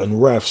certain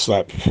refs,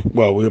 like,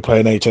 well, we were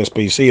playing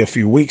HSBC a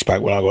few weeks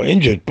back when I got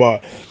injured,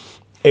 but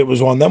it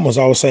was one of them was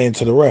I was saying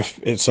to the ref,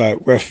 it's like,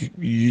 ref,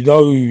 you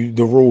know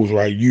the rules,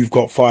 right? You've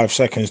got 5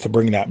 seconds to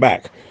bring that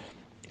back.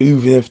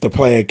 Even if the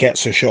player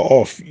gets a shot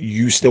off,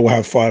 you still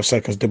have 5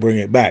 seconds to bring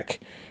it back.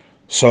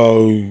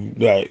 So,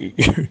 like,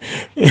 and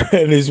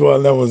it's one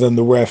of them was, and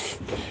the ref,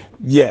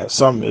 yeah,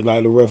 something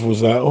like the ref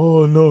was like,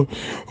 oh no,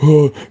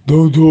 oh,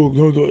 don't talk.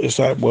 It's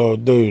like, well,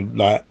 dude,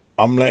 like,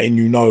 I'm letting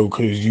you know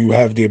because you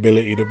have the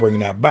ability to bring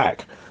that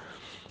back.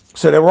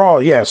 So there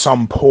are, yeah,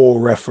 some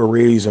poor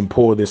referees and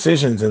poor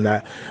decisions in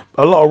that.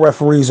 A lot of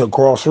referees at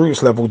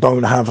grassroots level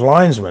don't have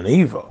linesmen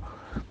either.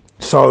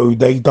 So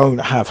they don't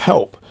have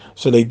help.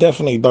 So they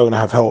definitely don't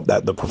have help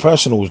that the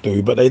professionals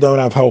do, but they don't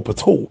have help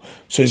at all.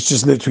 So it's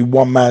just literally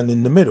one man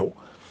in the middle.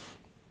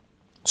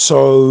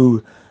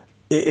 So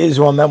it is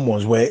one of them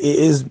ones where it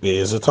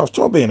is a tough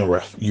job being a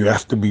ref. You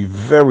have to be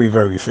very,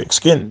 very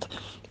thick-skinned.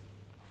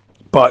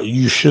 But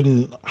you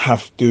shouldn't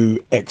have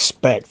to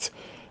expect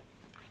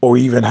or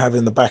even have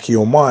in the back of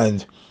your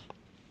mind,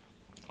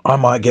 I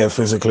might get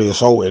physically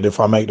assaulted if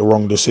I make the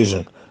wrong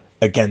decision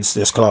against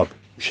this club.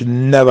 You should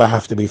never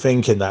have to be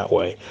thinking that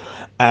way.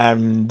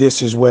 And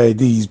this is where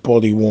these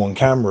body-worn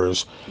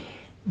cameras,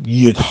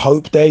 you'd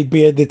hope they'd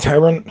be a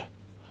deterrent.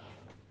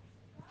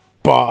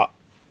 But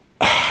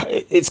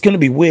it's going to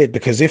be weird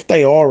because if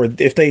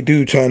they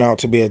do turn out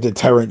to be a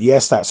deterrent,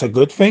 yes, that's a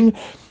good thing.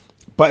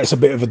 But it's a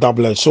bit of a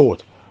double-edged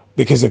sword.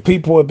 Because if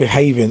people are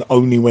behaving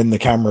only when the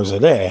cameras are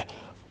there,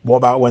 what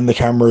about when the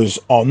cameras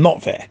are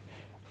not there?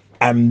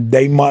 And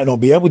they might not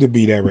be able to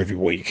be there every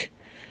week.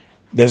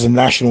 There's a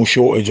national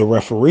shortage of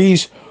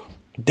referees.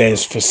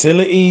 There's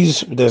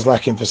facilities. There's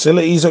lacking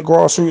facilities at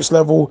grassroots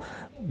level.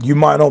 You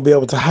might not be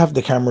able to have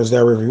the cameras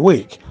there every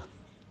week.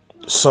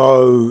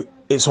 So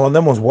it's one of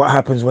them ones. What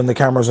happens when the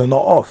cameras are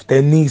not off?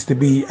 There needs to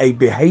be a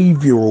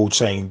behavioral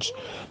change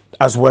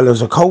as well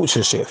as a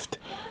culture shift.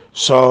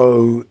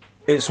 So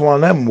it's one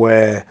of them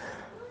where,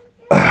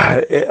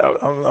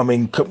 I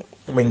mean,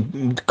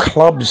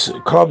 clubs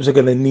are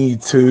going to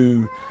need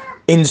to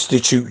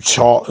institute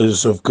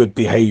charters of good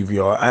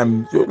behaviour,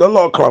 and a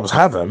lot of clubs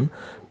have them,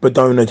 but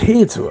don't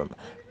adhere to them.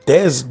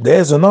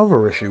 There's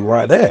another issue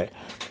right there.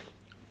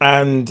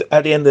 And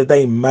at the end of the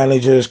day,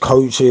 managers,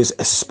 coaches,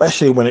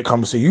 especially when it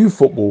comes to youth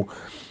football,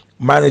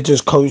 managers,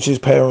 coaches,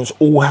 parents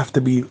all have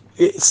to be.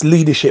 It's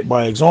leadership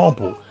by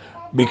example.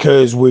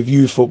 Because with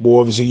youth football,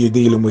 obviously you're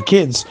dealing with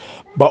kids,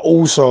 but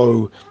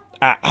also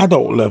at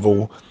adult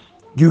level,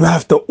 you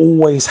have to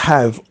always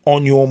have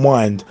on your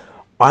mind,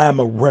 I am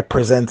a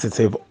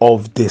representative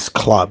of this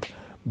club.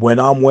 When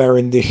I'm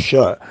wearing this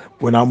shirt,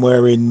 when I'm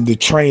wearing the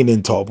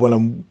training top,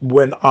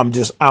 when I'm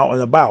just out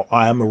and about,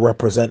 I am a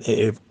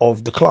representative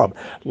of the club.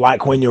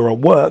 Like when you're at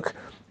work,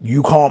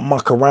 you can't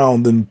muck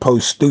around and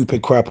post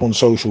stupid crap on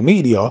social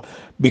media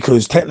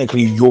because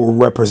technically you're a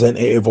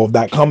representative of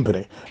that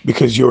company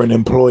because you're an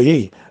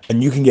employee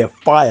and you can get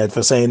fired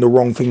for saying the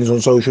wrong things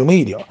on social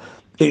media.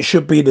 It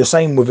should be the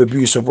same with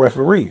abusive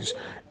referees.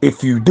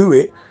 If you do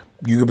it,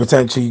 you could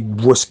potentially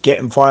risk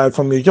getting fired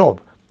from your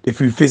job.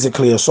 If you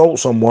physically assault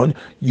someone,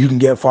 you can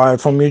get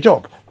fired from your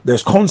job.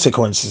 There's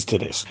consequences to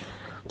this.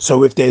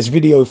 So if there's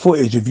video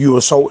footage of you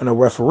assaulting a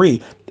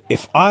referee,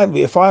 if I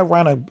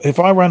ran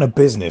a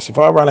business, if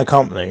I ran a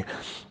company,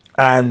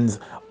 and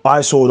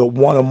I saw that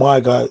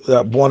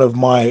one of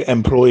my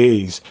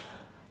employees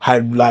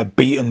had like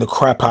beaten the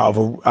crap out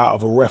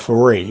of a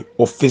referee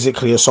or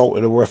physically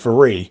assaulted a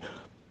referee,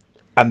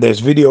 and there's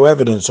video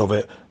evidence of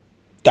it,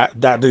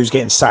 that dude's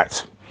getting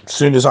sacked. As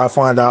soon as I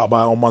find out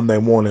about it on Monday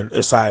morning,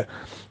 it's like,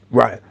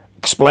 right,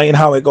 explain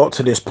how it got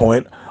to this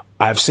point.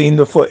 I've seen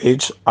the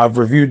footage. I've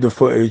reviewed the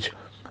footage.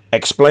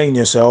 Explain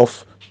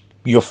yourself.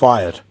 You're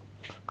fired.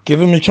 Give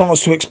them a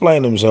chance to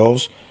explain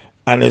themselves,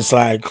 and it's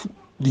like,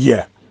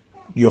 yeah,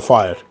 you're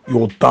fired.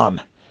 You're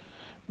done.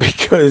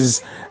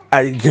 Because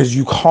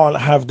you can't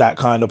have that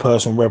kind of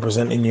person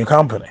representing your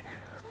company.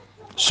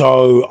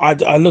 So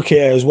I look at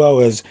it as well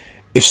as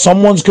if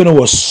someone's going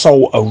to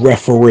assault a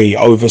referee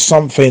over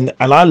something,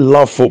 and I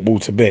love football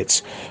to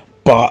bits,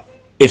 but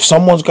if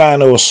someone's going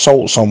to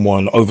assault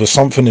someone over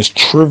something as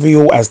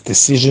trivial as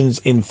decisions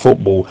in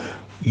football,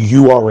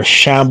 you are a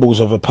shambles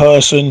of a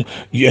person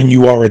and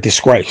you are a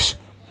disgrace,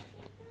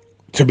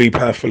 to be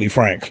perfectly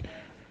frank.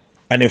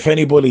 And if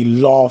anybody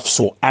laughs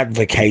or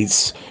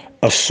advocates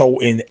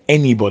assaulting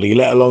anybody,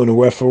 let alone a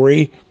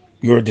referee,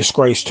 you're a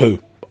disgrace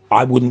too.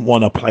 I wouldn't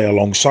want to play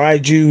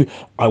alongside you.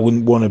 I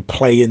wouldn't want to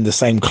play in the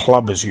same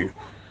club as you.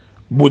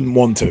 Wouldn't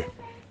want to,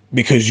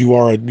 because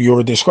you're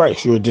a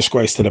disgrace. You're a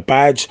disgrace to the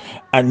badge,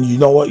 and you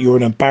know what? You're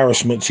an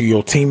embarrassment to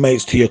your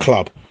teammates, to your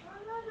club.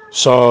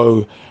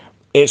 So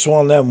it's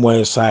one of them where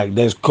it's like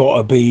there's got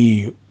to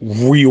be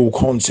real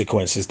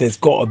consequences. There's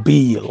got to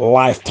be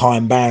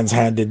lifetime bans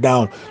handed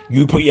down.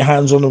 You put your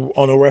hands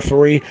on a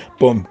referee,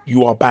 boom,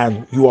 you are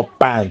banned. You are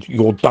banned.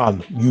 You're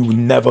done. You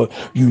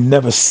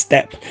never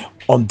step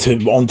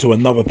onto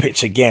another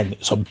pitch again.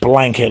 It's a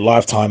blanket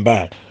lifetime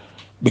ban,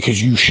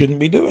 because you shouldn't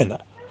be doing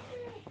that.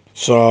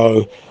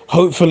 So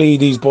hopefully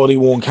these body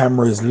worn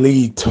cameras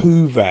lead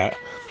to that,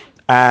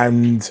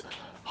 and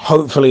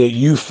hopefully at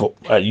youth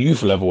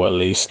level at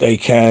least they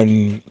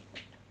can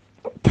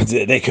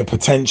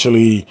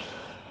potentially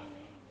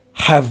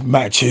have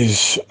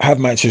matches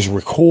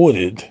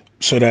recorded,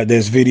 so that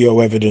there's video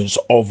evidence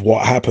of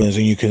what happens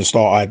and you can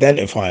start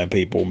identifying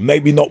people.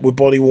 Maybe not with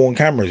body worn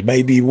cameras,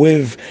 maybe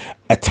with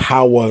a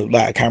tower,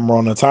 like a camera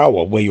on a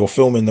tower where you're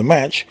filming the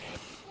match.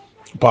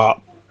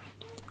 But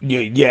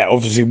yeah,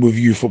 obviously with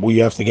youth football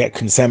you have to get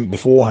consent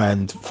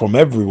beforehand from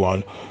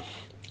everyone.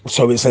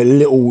 So it's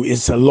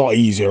a lot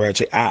easier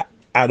actually at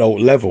adult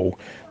level,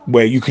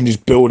 where you can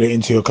just build it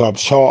into your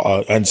club's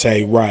charter and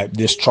say, right,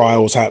 this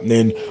trial's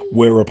happening,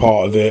 we're a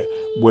part of it,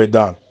 we're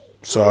done.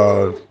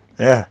 So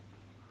yeah.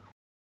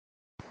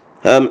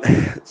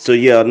 So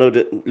yeah, I know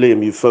that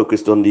Liam, you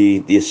focused on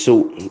the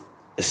assault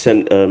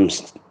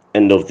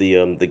end of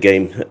the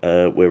game,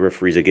 where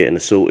referees are getting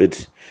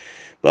assaulted.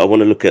 But I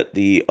want to look at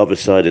the other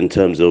side in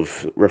terms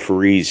of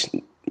referees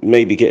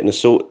maybe getting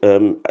assaulted,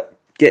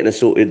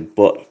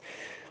 but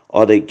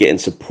are they getting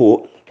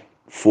support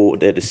for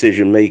their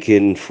decision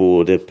making,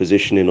 for their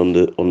positioning on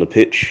the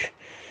pitch,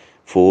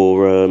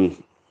 for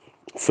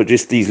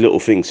just these little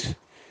things,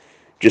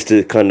 just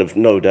to kind of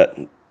know that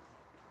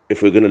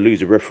if we're going to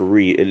lose a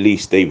referee, at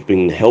least they've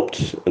been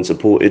helped and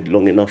supported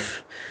long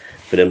enough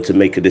for them to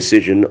make a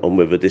decision on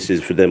whether this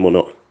is for them or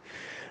not.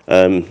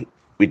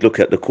 We'd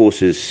look at the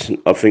courses.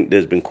 I think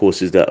there's been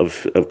courses that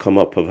have come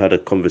up. I've had a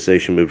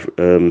conversation with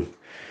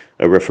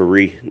a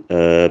referee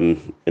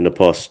in the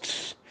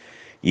past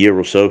year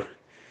or so,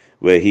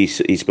 where he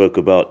spoke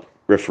about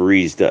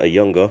referees that are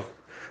younger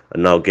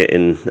and now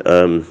getting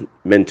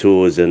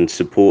mentors and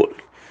support.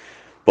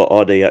 But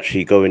are they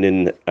actually going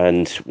in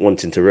and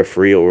wanting to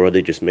referee, or are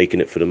they just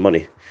making it for the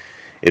money?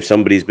 If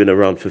somebody's been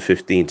around for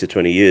 15 to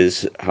 20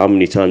 years, how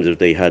many times have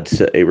they had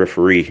a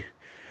referee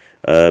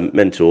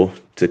mentor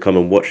to come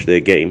and watch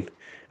their game,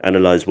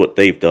 analyze what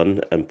they've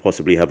done, and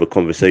possibly have a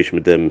conversation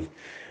with them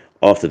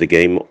after the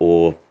game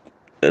or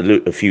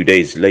a few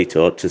days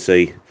later to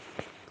say,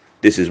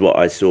 this is what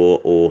I saw,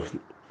 or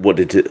what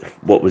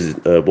was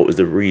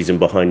the reason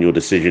behind your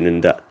decision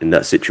in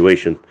that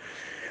situation?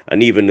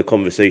 And even the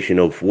conversation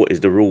of what is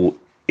the rule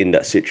in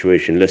that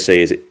situation. Let's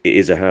say it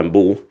is a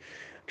handball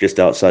just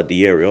outside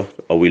the area.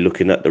 Are we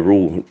looking at the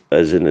rule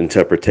as an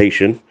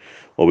interpretation,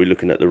 or are we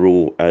looking at the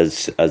rule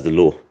as the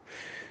law?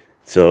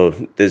 So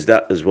there's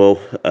that as well.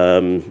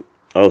 I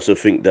also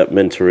think that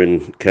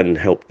mentoring can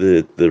help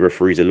the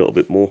referees a little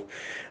bit more,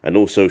 and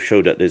also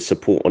show that there's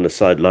support on the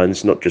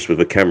sidelines, not just with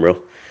a camera,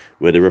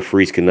 where the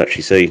referees can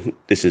actually say,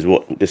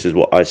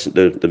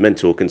 the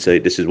mentor can say,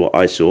 this is what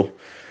I saw,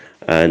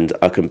 and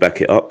I can back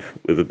it up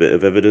with a bit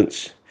of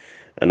evidence.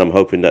 And I'm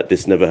hoping that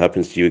this never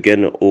happens to you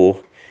again, or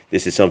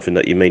this is something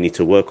that you may need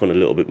to work on a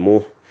little bit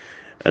more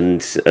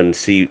and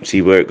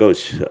see where it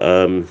goes.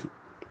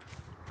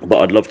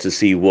 But I'd love to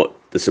see what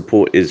the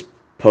support is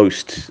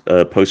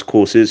post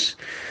courses,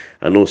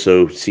 and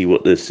also see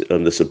what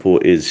the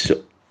support is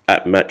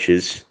at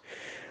matches.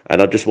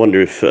 And I just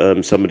wonder if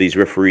some of these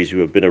referees who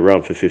have been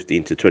around for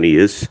 15 to 20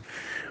 years,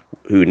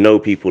 who know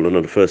people on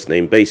a first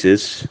name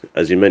basis,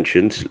 as you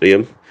mentioned,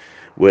 Liam,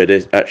 where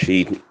they're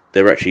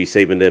actually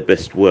saving their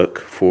best work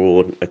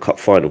for a cup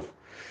final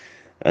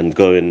and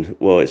going,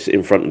 well, it's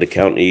in front of the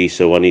county,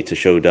 so I need to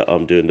show that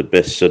I'm doing the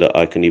best so that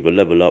I can either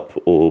level up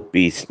or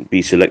be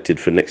selected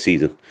for next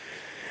season.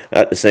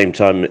 At the same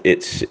time,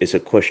 it's a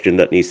question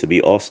that needs to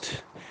be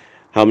asked.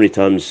 How many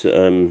times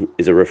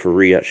is a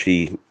referee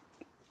actually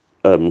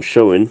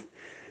showing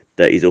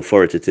that he's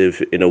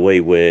authoritative in a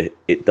way where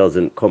it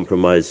doesn't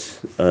compromise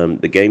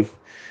the game?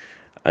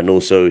 And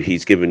also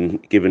he's given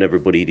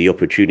everybody the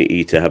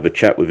opportunity to have a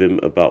chat with him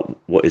about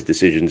what his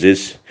decisions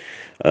is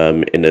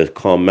in a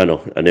calm manner.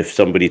 And if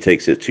somebody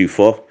takes it too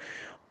far,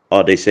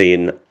 are they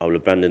saying I'll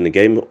abandon the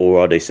game, or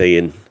are they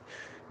saying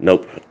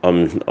nope,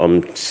 I'm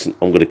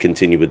going to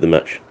continue with the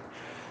match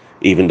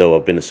even though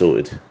I've been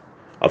assaulted?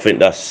 I think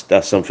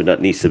that's something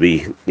that needs to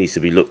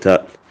be looked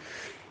at.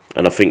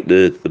 And I think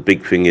the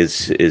big thing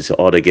is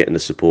are they getting the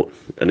support?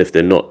 And if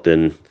they're not,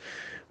 then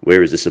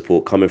where is the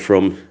support coming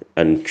from?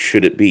 And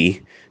should it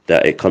be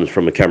that it comes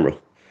from a camera?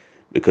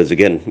 Because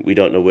again, we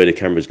don't know where the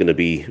camera is going to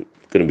be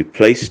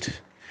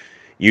placed.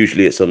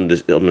 Usually it's on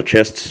the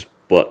chest,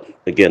 but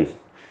again,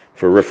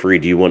 for a referee,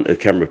 do you want a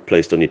camera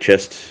placed on your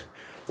chest,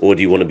 or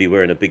do you want to be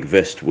wearing a big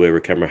vest where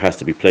a camera has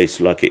to be placed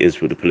like it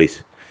is with the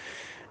police?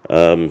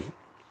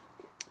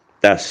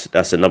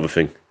 That's another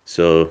thing.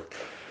 So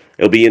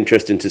it'll be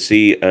interesting to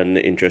see and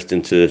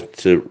interesting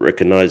to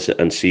recognize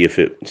and see if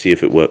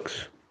it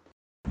works.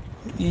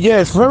 Yeah,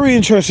 it's very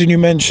interesting you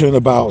mentioned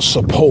about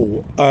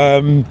support.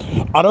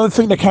 I don't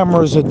think the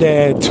cameras are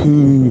there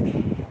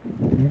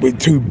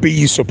to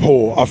be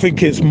support. I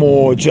think it's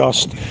more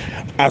just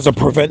as a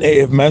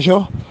preventative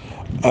measure.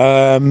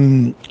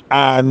 And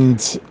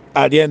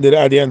at the end of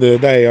the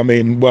day, I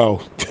mean,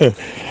 well,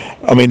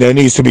 I mean, there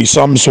needs to be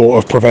some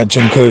sort of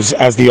prevention because,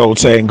 as the old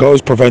saying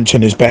goes,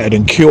 prevention is better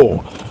than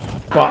cure.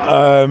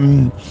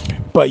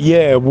 But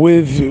yeah,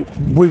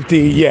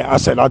 I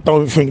said I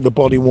don't think the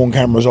body-worn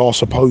cameras are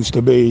supposed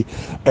to be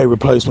a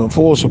replacement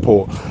for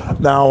support.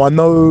 Now, I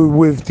know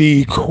with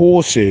the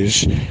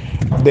courses,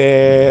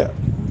 there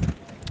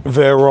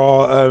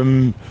are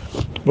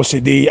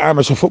the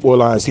Amateur Football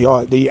Alliance,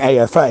 the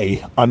AFA.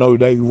 I know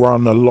they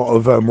run a lot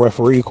of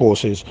referee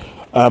courses.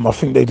 I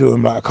think they do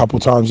them like a couple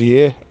times a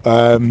year.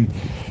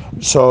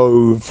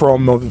 So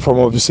from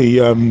obviously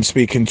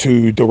speaking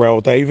to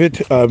Darrell David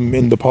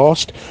in the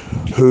past,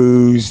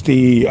 who's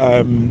the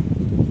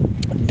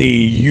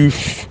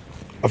youth,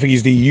 I think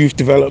he's the youth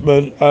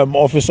development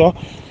officer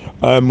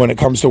when it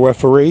comes to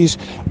referees,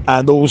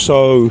 and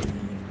also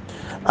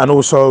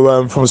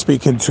from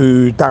speaking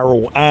to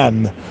Daryl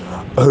Ann,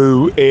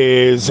 who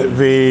is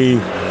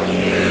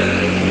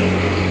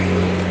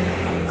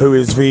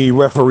the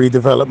referee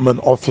development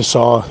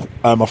officer,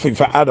 I think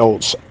for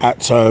adults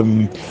at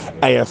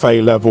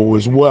AFA level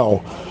as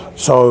well.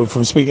 So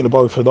from speaking to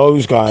both of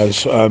those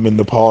guys in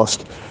the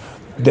past,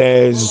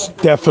 there's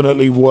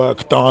definitely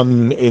work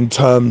done in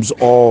terms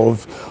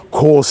of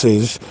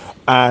courses.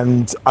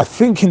 And I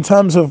think in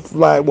terms of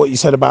like what you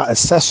said about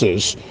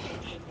assessors,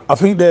 I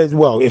think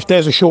if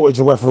there's a shortage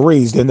of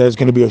referees, then there's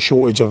going to be a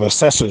shortage of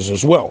assessors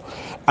as well.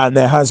 And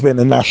there has been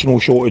a national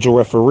shortage of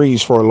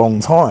referees for a long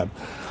time.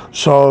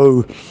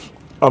 So,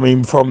 I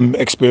mean, from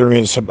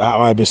experience at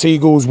Ibis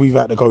Eagles, we've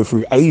had to go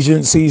through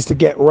agencies to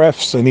get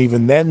refs, and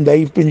even then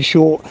they've been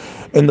short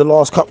in the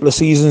last couple of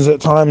seasons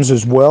at times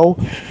as well.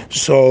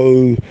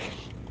 So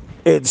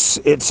it's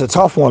a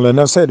tough one. And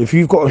as I said, if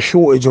you've got a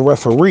shortage of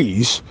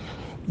referees,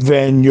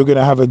 then you're going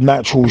to have a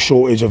natural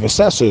shortage of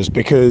assessors,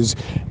 because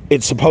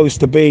it's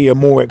supposed to be a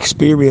more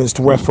experienced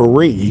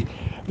referee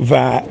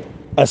that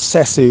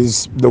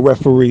assesses the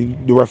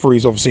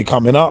referees obviously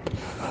coming up.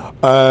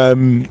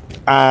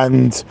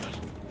 And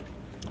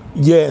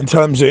yeah, in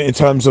terms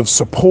of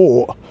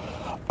support,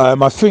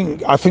 I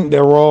think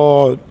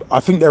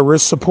there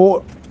is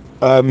support.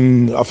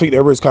 I think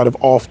there is kind of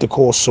after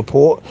course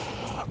support,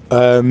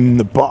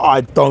 but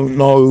I don't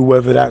know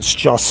whether that's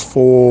just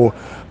for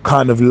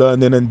kind of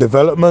learning and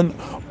development,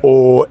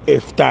 or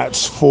if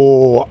that's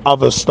for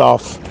other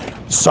stuff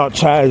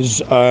such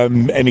as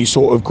any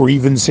sort of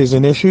grievances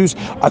and issues.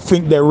 I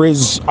think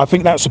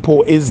that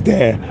support is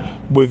there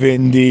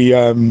within the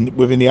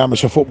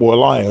Amateur Football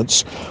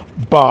Alliance,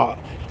 but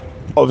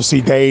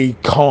obviously they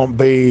can't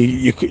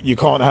be, you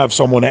can't have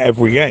someone at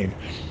every game.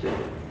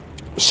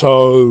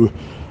 So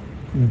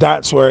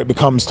that's where it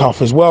becomes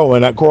tough as well.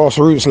 And at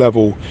grassroots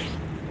level,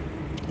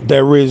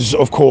 there is,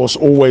 of course,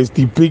 always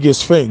the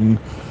biggest thing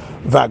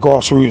that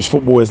grassroots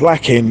football is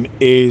lacking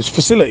is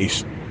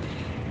facilities.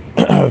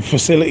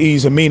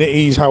 Facilities,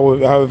 amenities,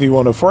 however you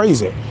want to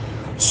phrase it.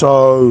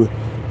 So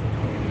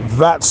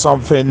that's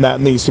something that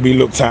needs to be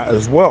looked at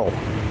as well.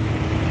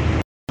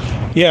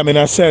 Yeah, I mean,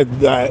 I said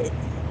that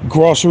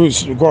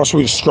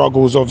grassroots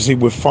struggles obviously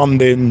with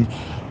funding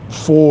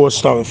for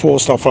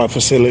stuff like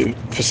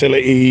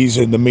facilities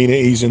and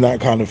amenities and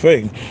that kind of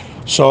thing.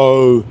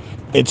 So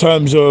in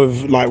terms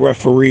of like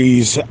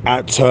referees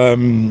at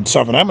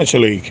Southern Amateur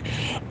League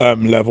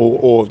level,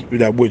 or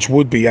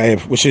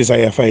which is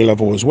AFA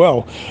level as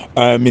well,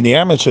 in the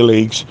amateur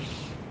leagues,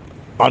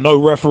 I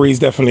know referees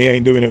definitely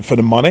ain't doing it for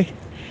the money,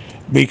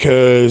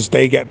 because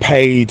they get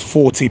paid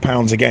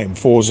 £40 a game,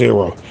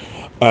 40.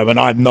 And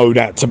I know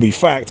that to be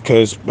fact,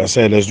 because I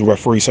said as the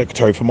referee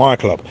secretary for my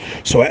club.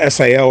 So at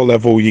SAL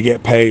level, you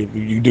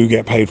do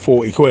get paid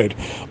 40 quid.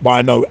 But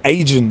I know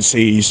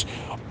agencies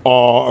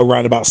are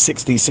around about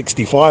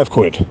 60-65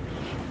 quid.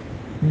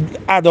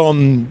 Add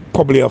on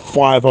probably a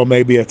 5 or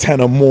maybe a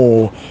 10 or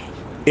more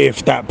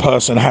if that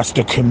person has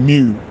to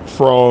commute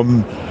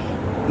from,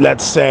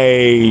 let's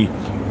say,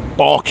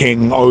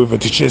 Barking over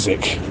to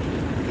Chiswick.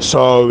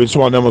 So it's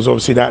one of them, was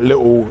obviously that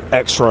little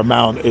extra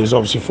amount is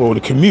obviously for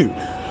the commute,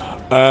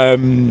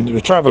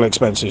 the travel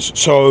expenses.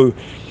 So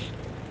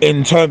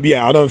in terms,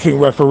 I don't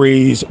think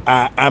referees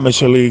at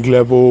amateur league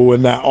level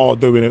and that are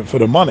doing it for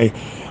the money.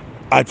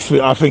 I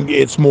think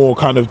it's more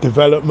kind of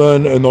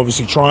development and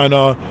obviously trying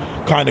to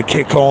kind of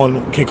kick on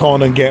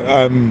and get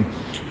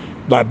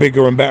like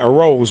bigger and better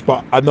roles.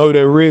 But I know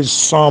there is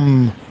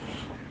some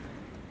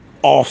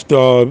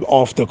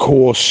after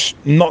course,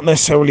 not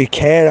necessarily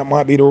care. That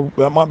might be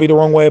the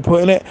wrong way of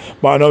putting it.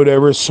 But I know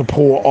there is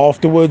support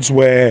afterwards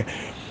where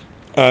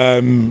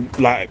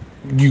like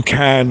you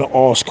can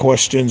ask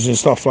questions and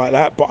stuff like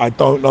that. But I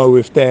don't know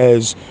if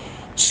there's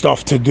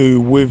stuff to do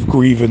with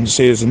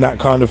grievances and that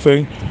kind of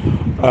thing.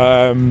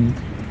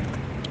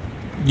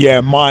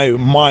 Yeah,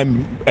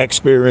 my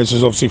experience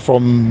is obviously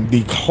from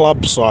the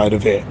club side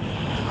of it,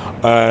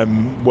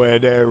 where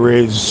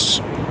there's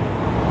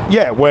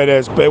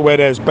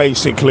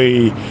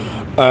basically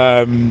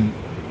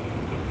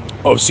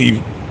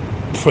obviously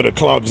for the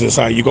clubs it's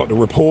like you got the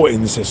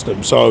reporting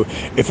system. So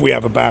if we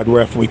have a bad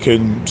ref, we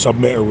can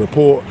submit a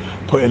report,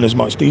 put in as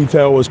much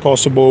detail as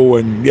possible,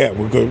 and yeah,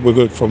 we're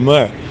good from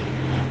there.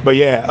 But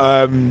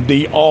yeah,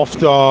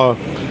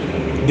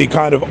 the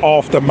kind of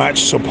after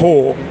match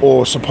support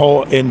or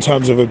support in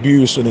terms of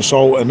abuse and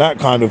assault and that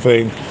kind of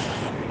thing,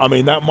 I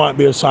mean, that might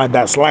be a side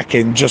that's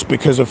lacking just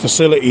because of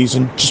facilities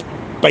and just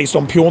based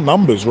on pure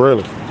numbers,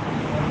 really.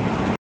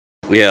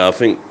 Yeah, I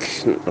think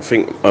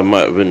I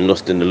might have been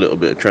lost in a little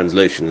bit of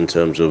translation in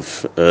terms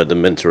of the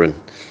mentoring.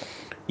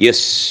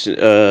 Yes,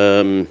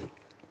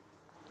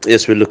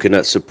 yes, we're looking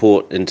at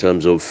support in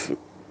terms of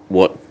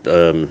what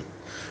the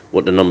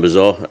numbers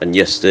are, and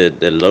yes, they're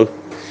low,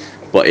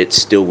 but it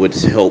still would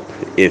help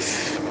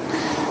if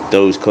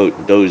those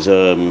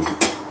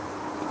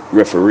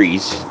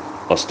referees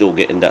are still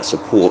getting that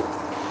support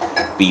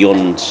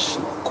beyond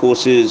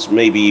courses,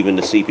 maybe even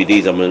the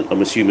CPDs.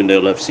 I'm assuming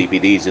they'll have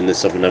CPDs in the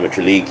Southern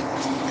Amateur League,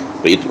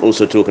 but you're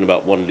also talking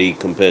about one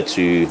league compared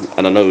to,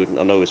 and I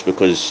know it's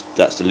because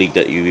that's the league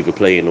that you either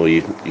play in or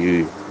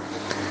you're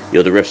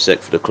the ref sec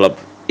for the club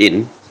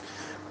in,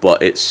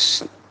 but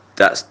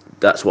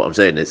that's what I'm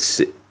saying.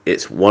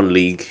 It's one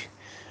league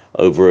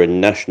over a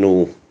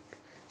national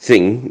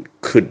thing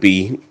could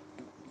be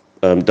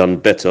done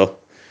better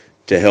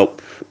to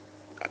help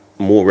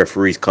more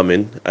referees come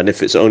in. And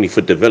if it's only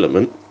for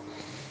development,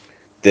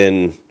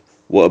 then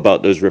what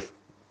about those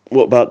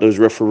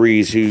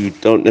referees who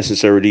don't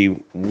necessarily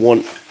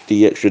want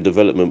the extra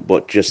development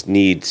but just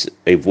need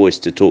a voice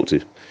to talk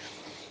to?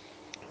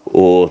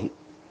 Or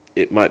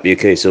it might be a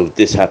case of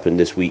this happened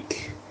this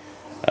week,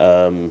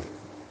 and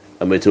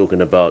we're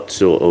talking about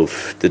sort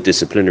of the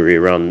disciplinary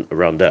around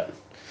that.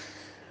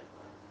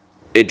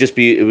 It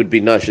would be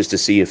nice just to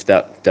see if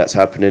that's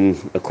happening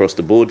across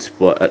the board,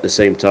 but at the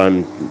same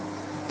time,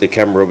 the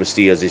camera,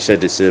 obviously, as you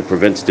said, it's a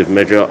preventative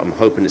measure. I'm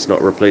hoping it's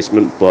not a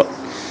replacement, but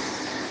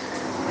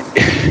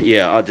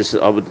yeah, I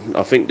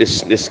think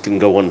this can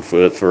go on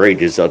for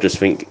ages. I just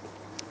think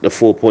the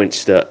 4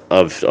 points that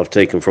I've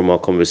taken from our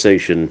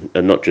conversation,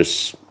 and not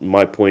just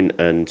my point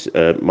and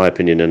my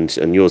opinion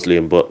and yours,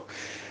 Liam, but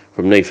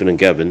from Nathan and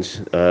Gavin's,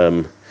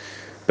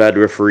 bad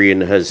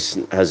refereeing has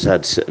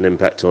had an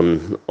impact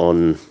on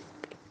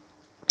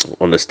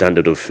the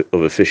standard of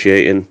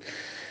officiating.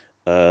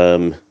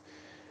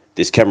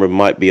 This camera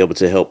might be able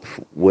to help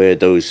where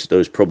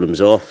those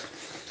problems are.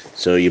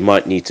 So you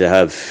might need to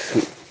have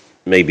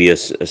maybe a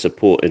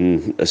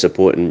supporting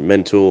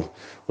mentor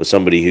or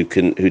somebody who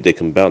they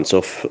can bounce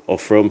off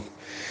from.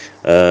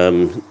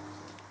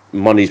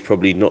 Money's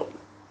probably not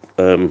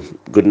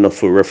good enough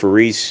for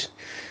referees.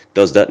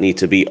 Does that need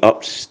to be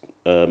upped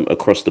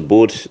across the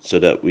board so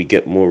that we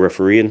get more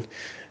refereeing?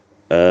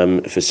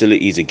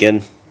 Facilities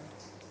again.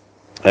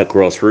 At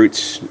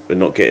grassroots, we're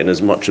not getting as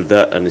much of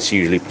that, and it's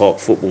usually park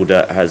football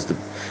that has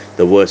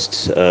the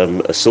worst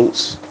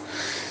assaults.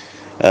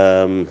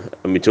 And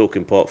we're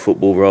talking park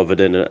football rather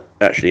than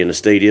actually in a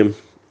stadium.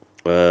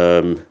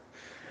 And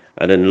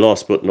then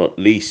last but not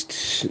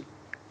least,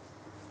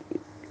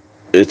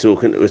 we're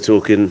talking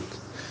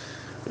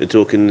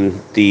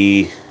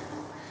the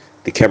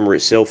camera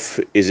itself.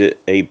 Is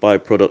it a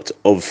byproduct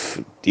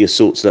of the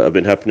assaults that have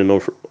been happening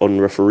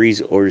on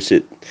referees, or is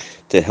it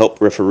to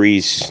help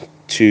referees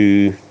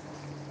to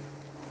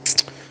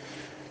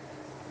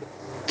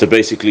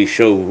basically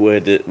show where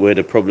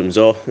the problems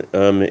are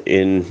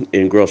in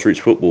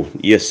grassroots football?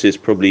 Yes, it's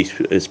probably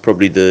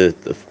the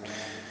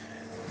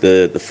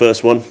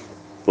first one,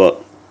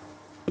 but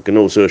I can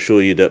also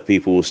assure you that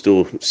people will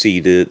still see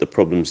the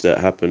problems that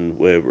happen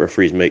where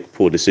referees make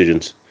poor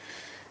decisions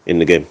in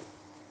the game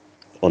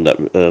on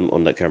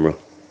that camera.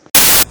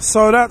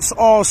 So that's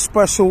our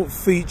special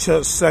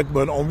feature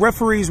segment on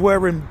referees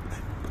wearing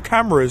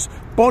cameras,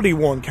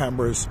 body-worn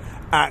cameras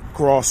at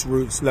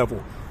grassroots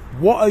level.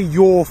 What are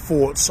your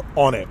thoughts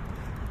on it?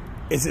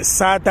 Is it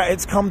sad that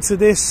it's come to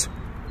this?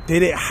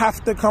 Did it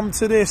have to come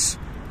to this?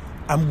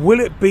 And will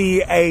it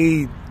be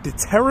a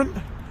deterrent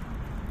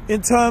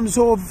in terms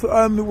of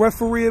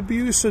referee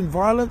abuse and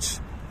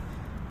violence?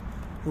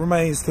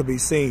 Remains to be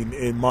seen,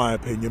 in my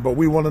opinion, but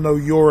we want to know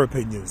your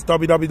opinions.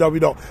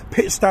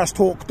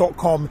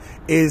 www.pitch-talk.com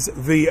is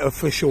the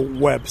official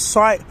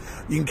website.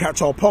 You can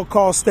catch our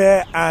podcast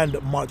there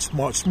and much,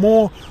 much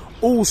more.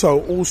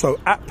 Also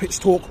at Pitch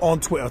Talk on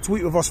Twitter.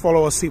 Tweet with us,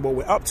 follow us, see what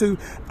we're up to.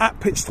 At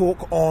Pitch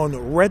Talk on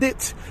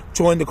Reddit.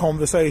 Join the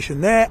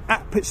conversation there.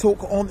 At Pitch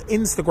Talk on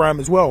Instagram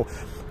as well.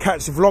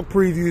 Catch the vlog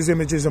previews,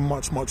 images, and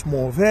much, much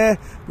more there.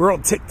 We're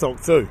on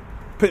TikTok too.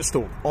 Pitch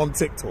Talk on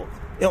TikTok.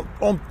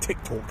 On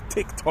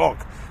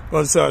TikTok. Go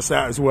and search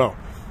that as well.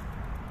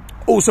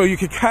 Also, you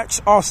can catch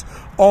us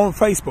on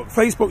Facebook.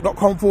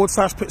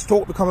 Facebook.com/Pitch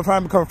Talk. Become a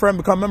fan, become a friend,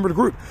 become a member of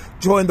the group.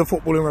 Join the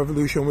footballing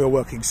revolution we are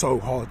working so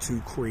hard to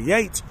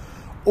create.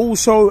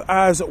 Also,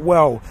 as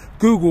well,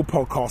 Google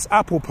Podcasts,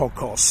 Apple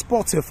Podcasts,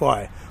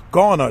 Spotify,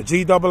 Ghana,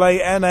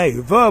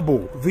 GAANA,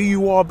 Verbal,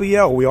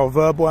 VURBL. We are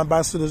Verbal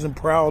ambassadors and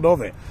proud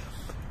of it.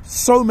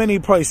 So many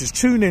places.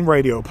 TuneIn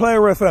Radio, Player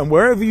FM,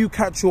 wherever you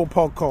catch your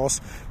podcasts,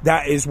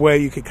 that is where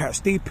you can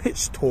catch the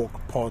Pitch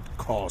Talk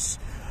podcast.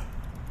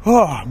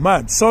 Oh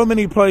man, so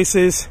many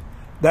places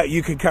that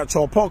you can catch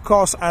our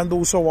podcast and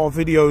also our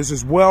videos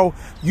as well.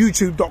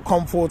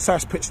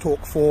 YouTube.com/Pitch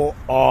Talk for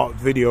our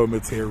video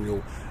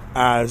material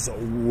as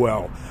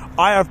well.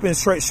 I have been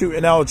Straight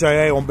Shooting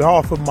LJA on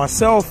behalf of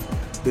myself,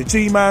 the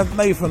G-Man,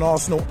 Nathan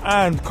Arsenal,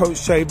 and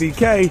Coach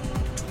JBK.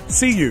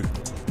 See you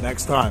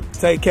next time.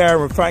 Take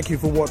care and thank you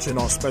for watching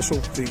our special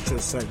feature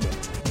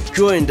segment.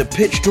 Join the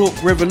Pitch Talk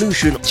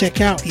revolution. Check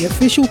out the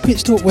official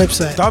Pitch Talk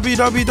website.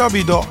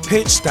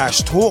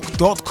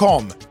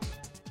 www.pitch-talk.com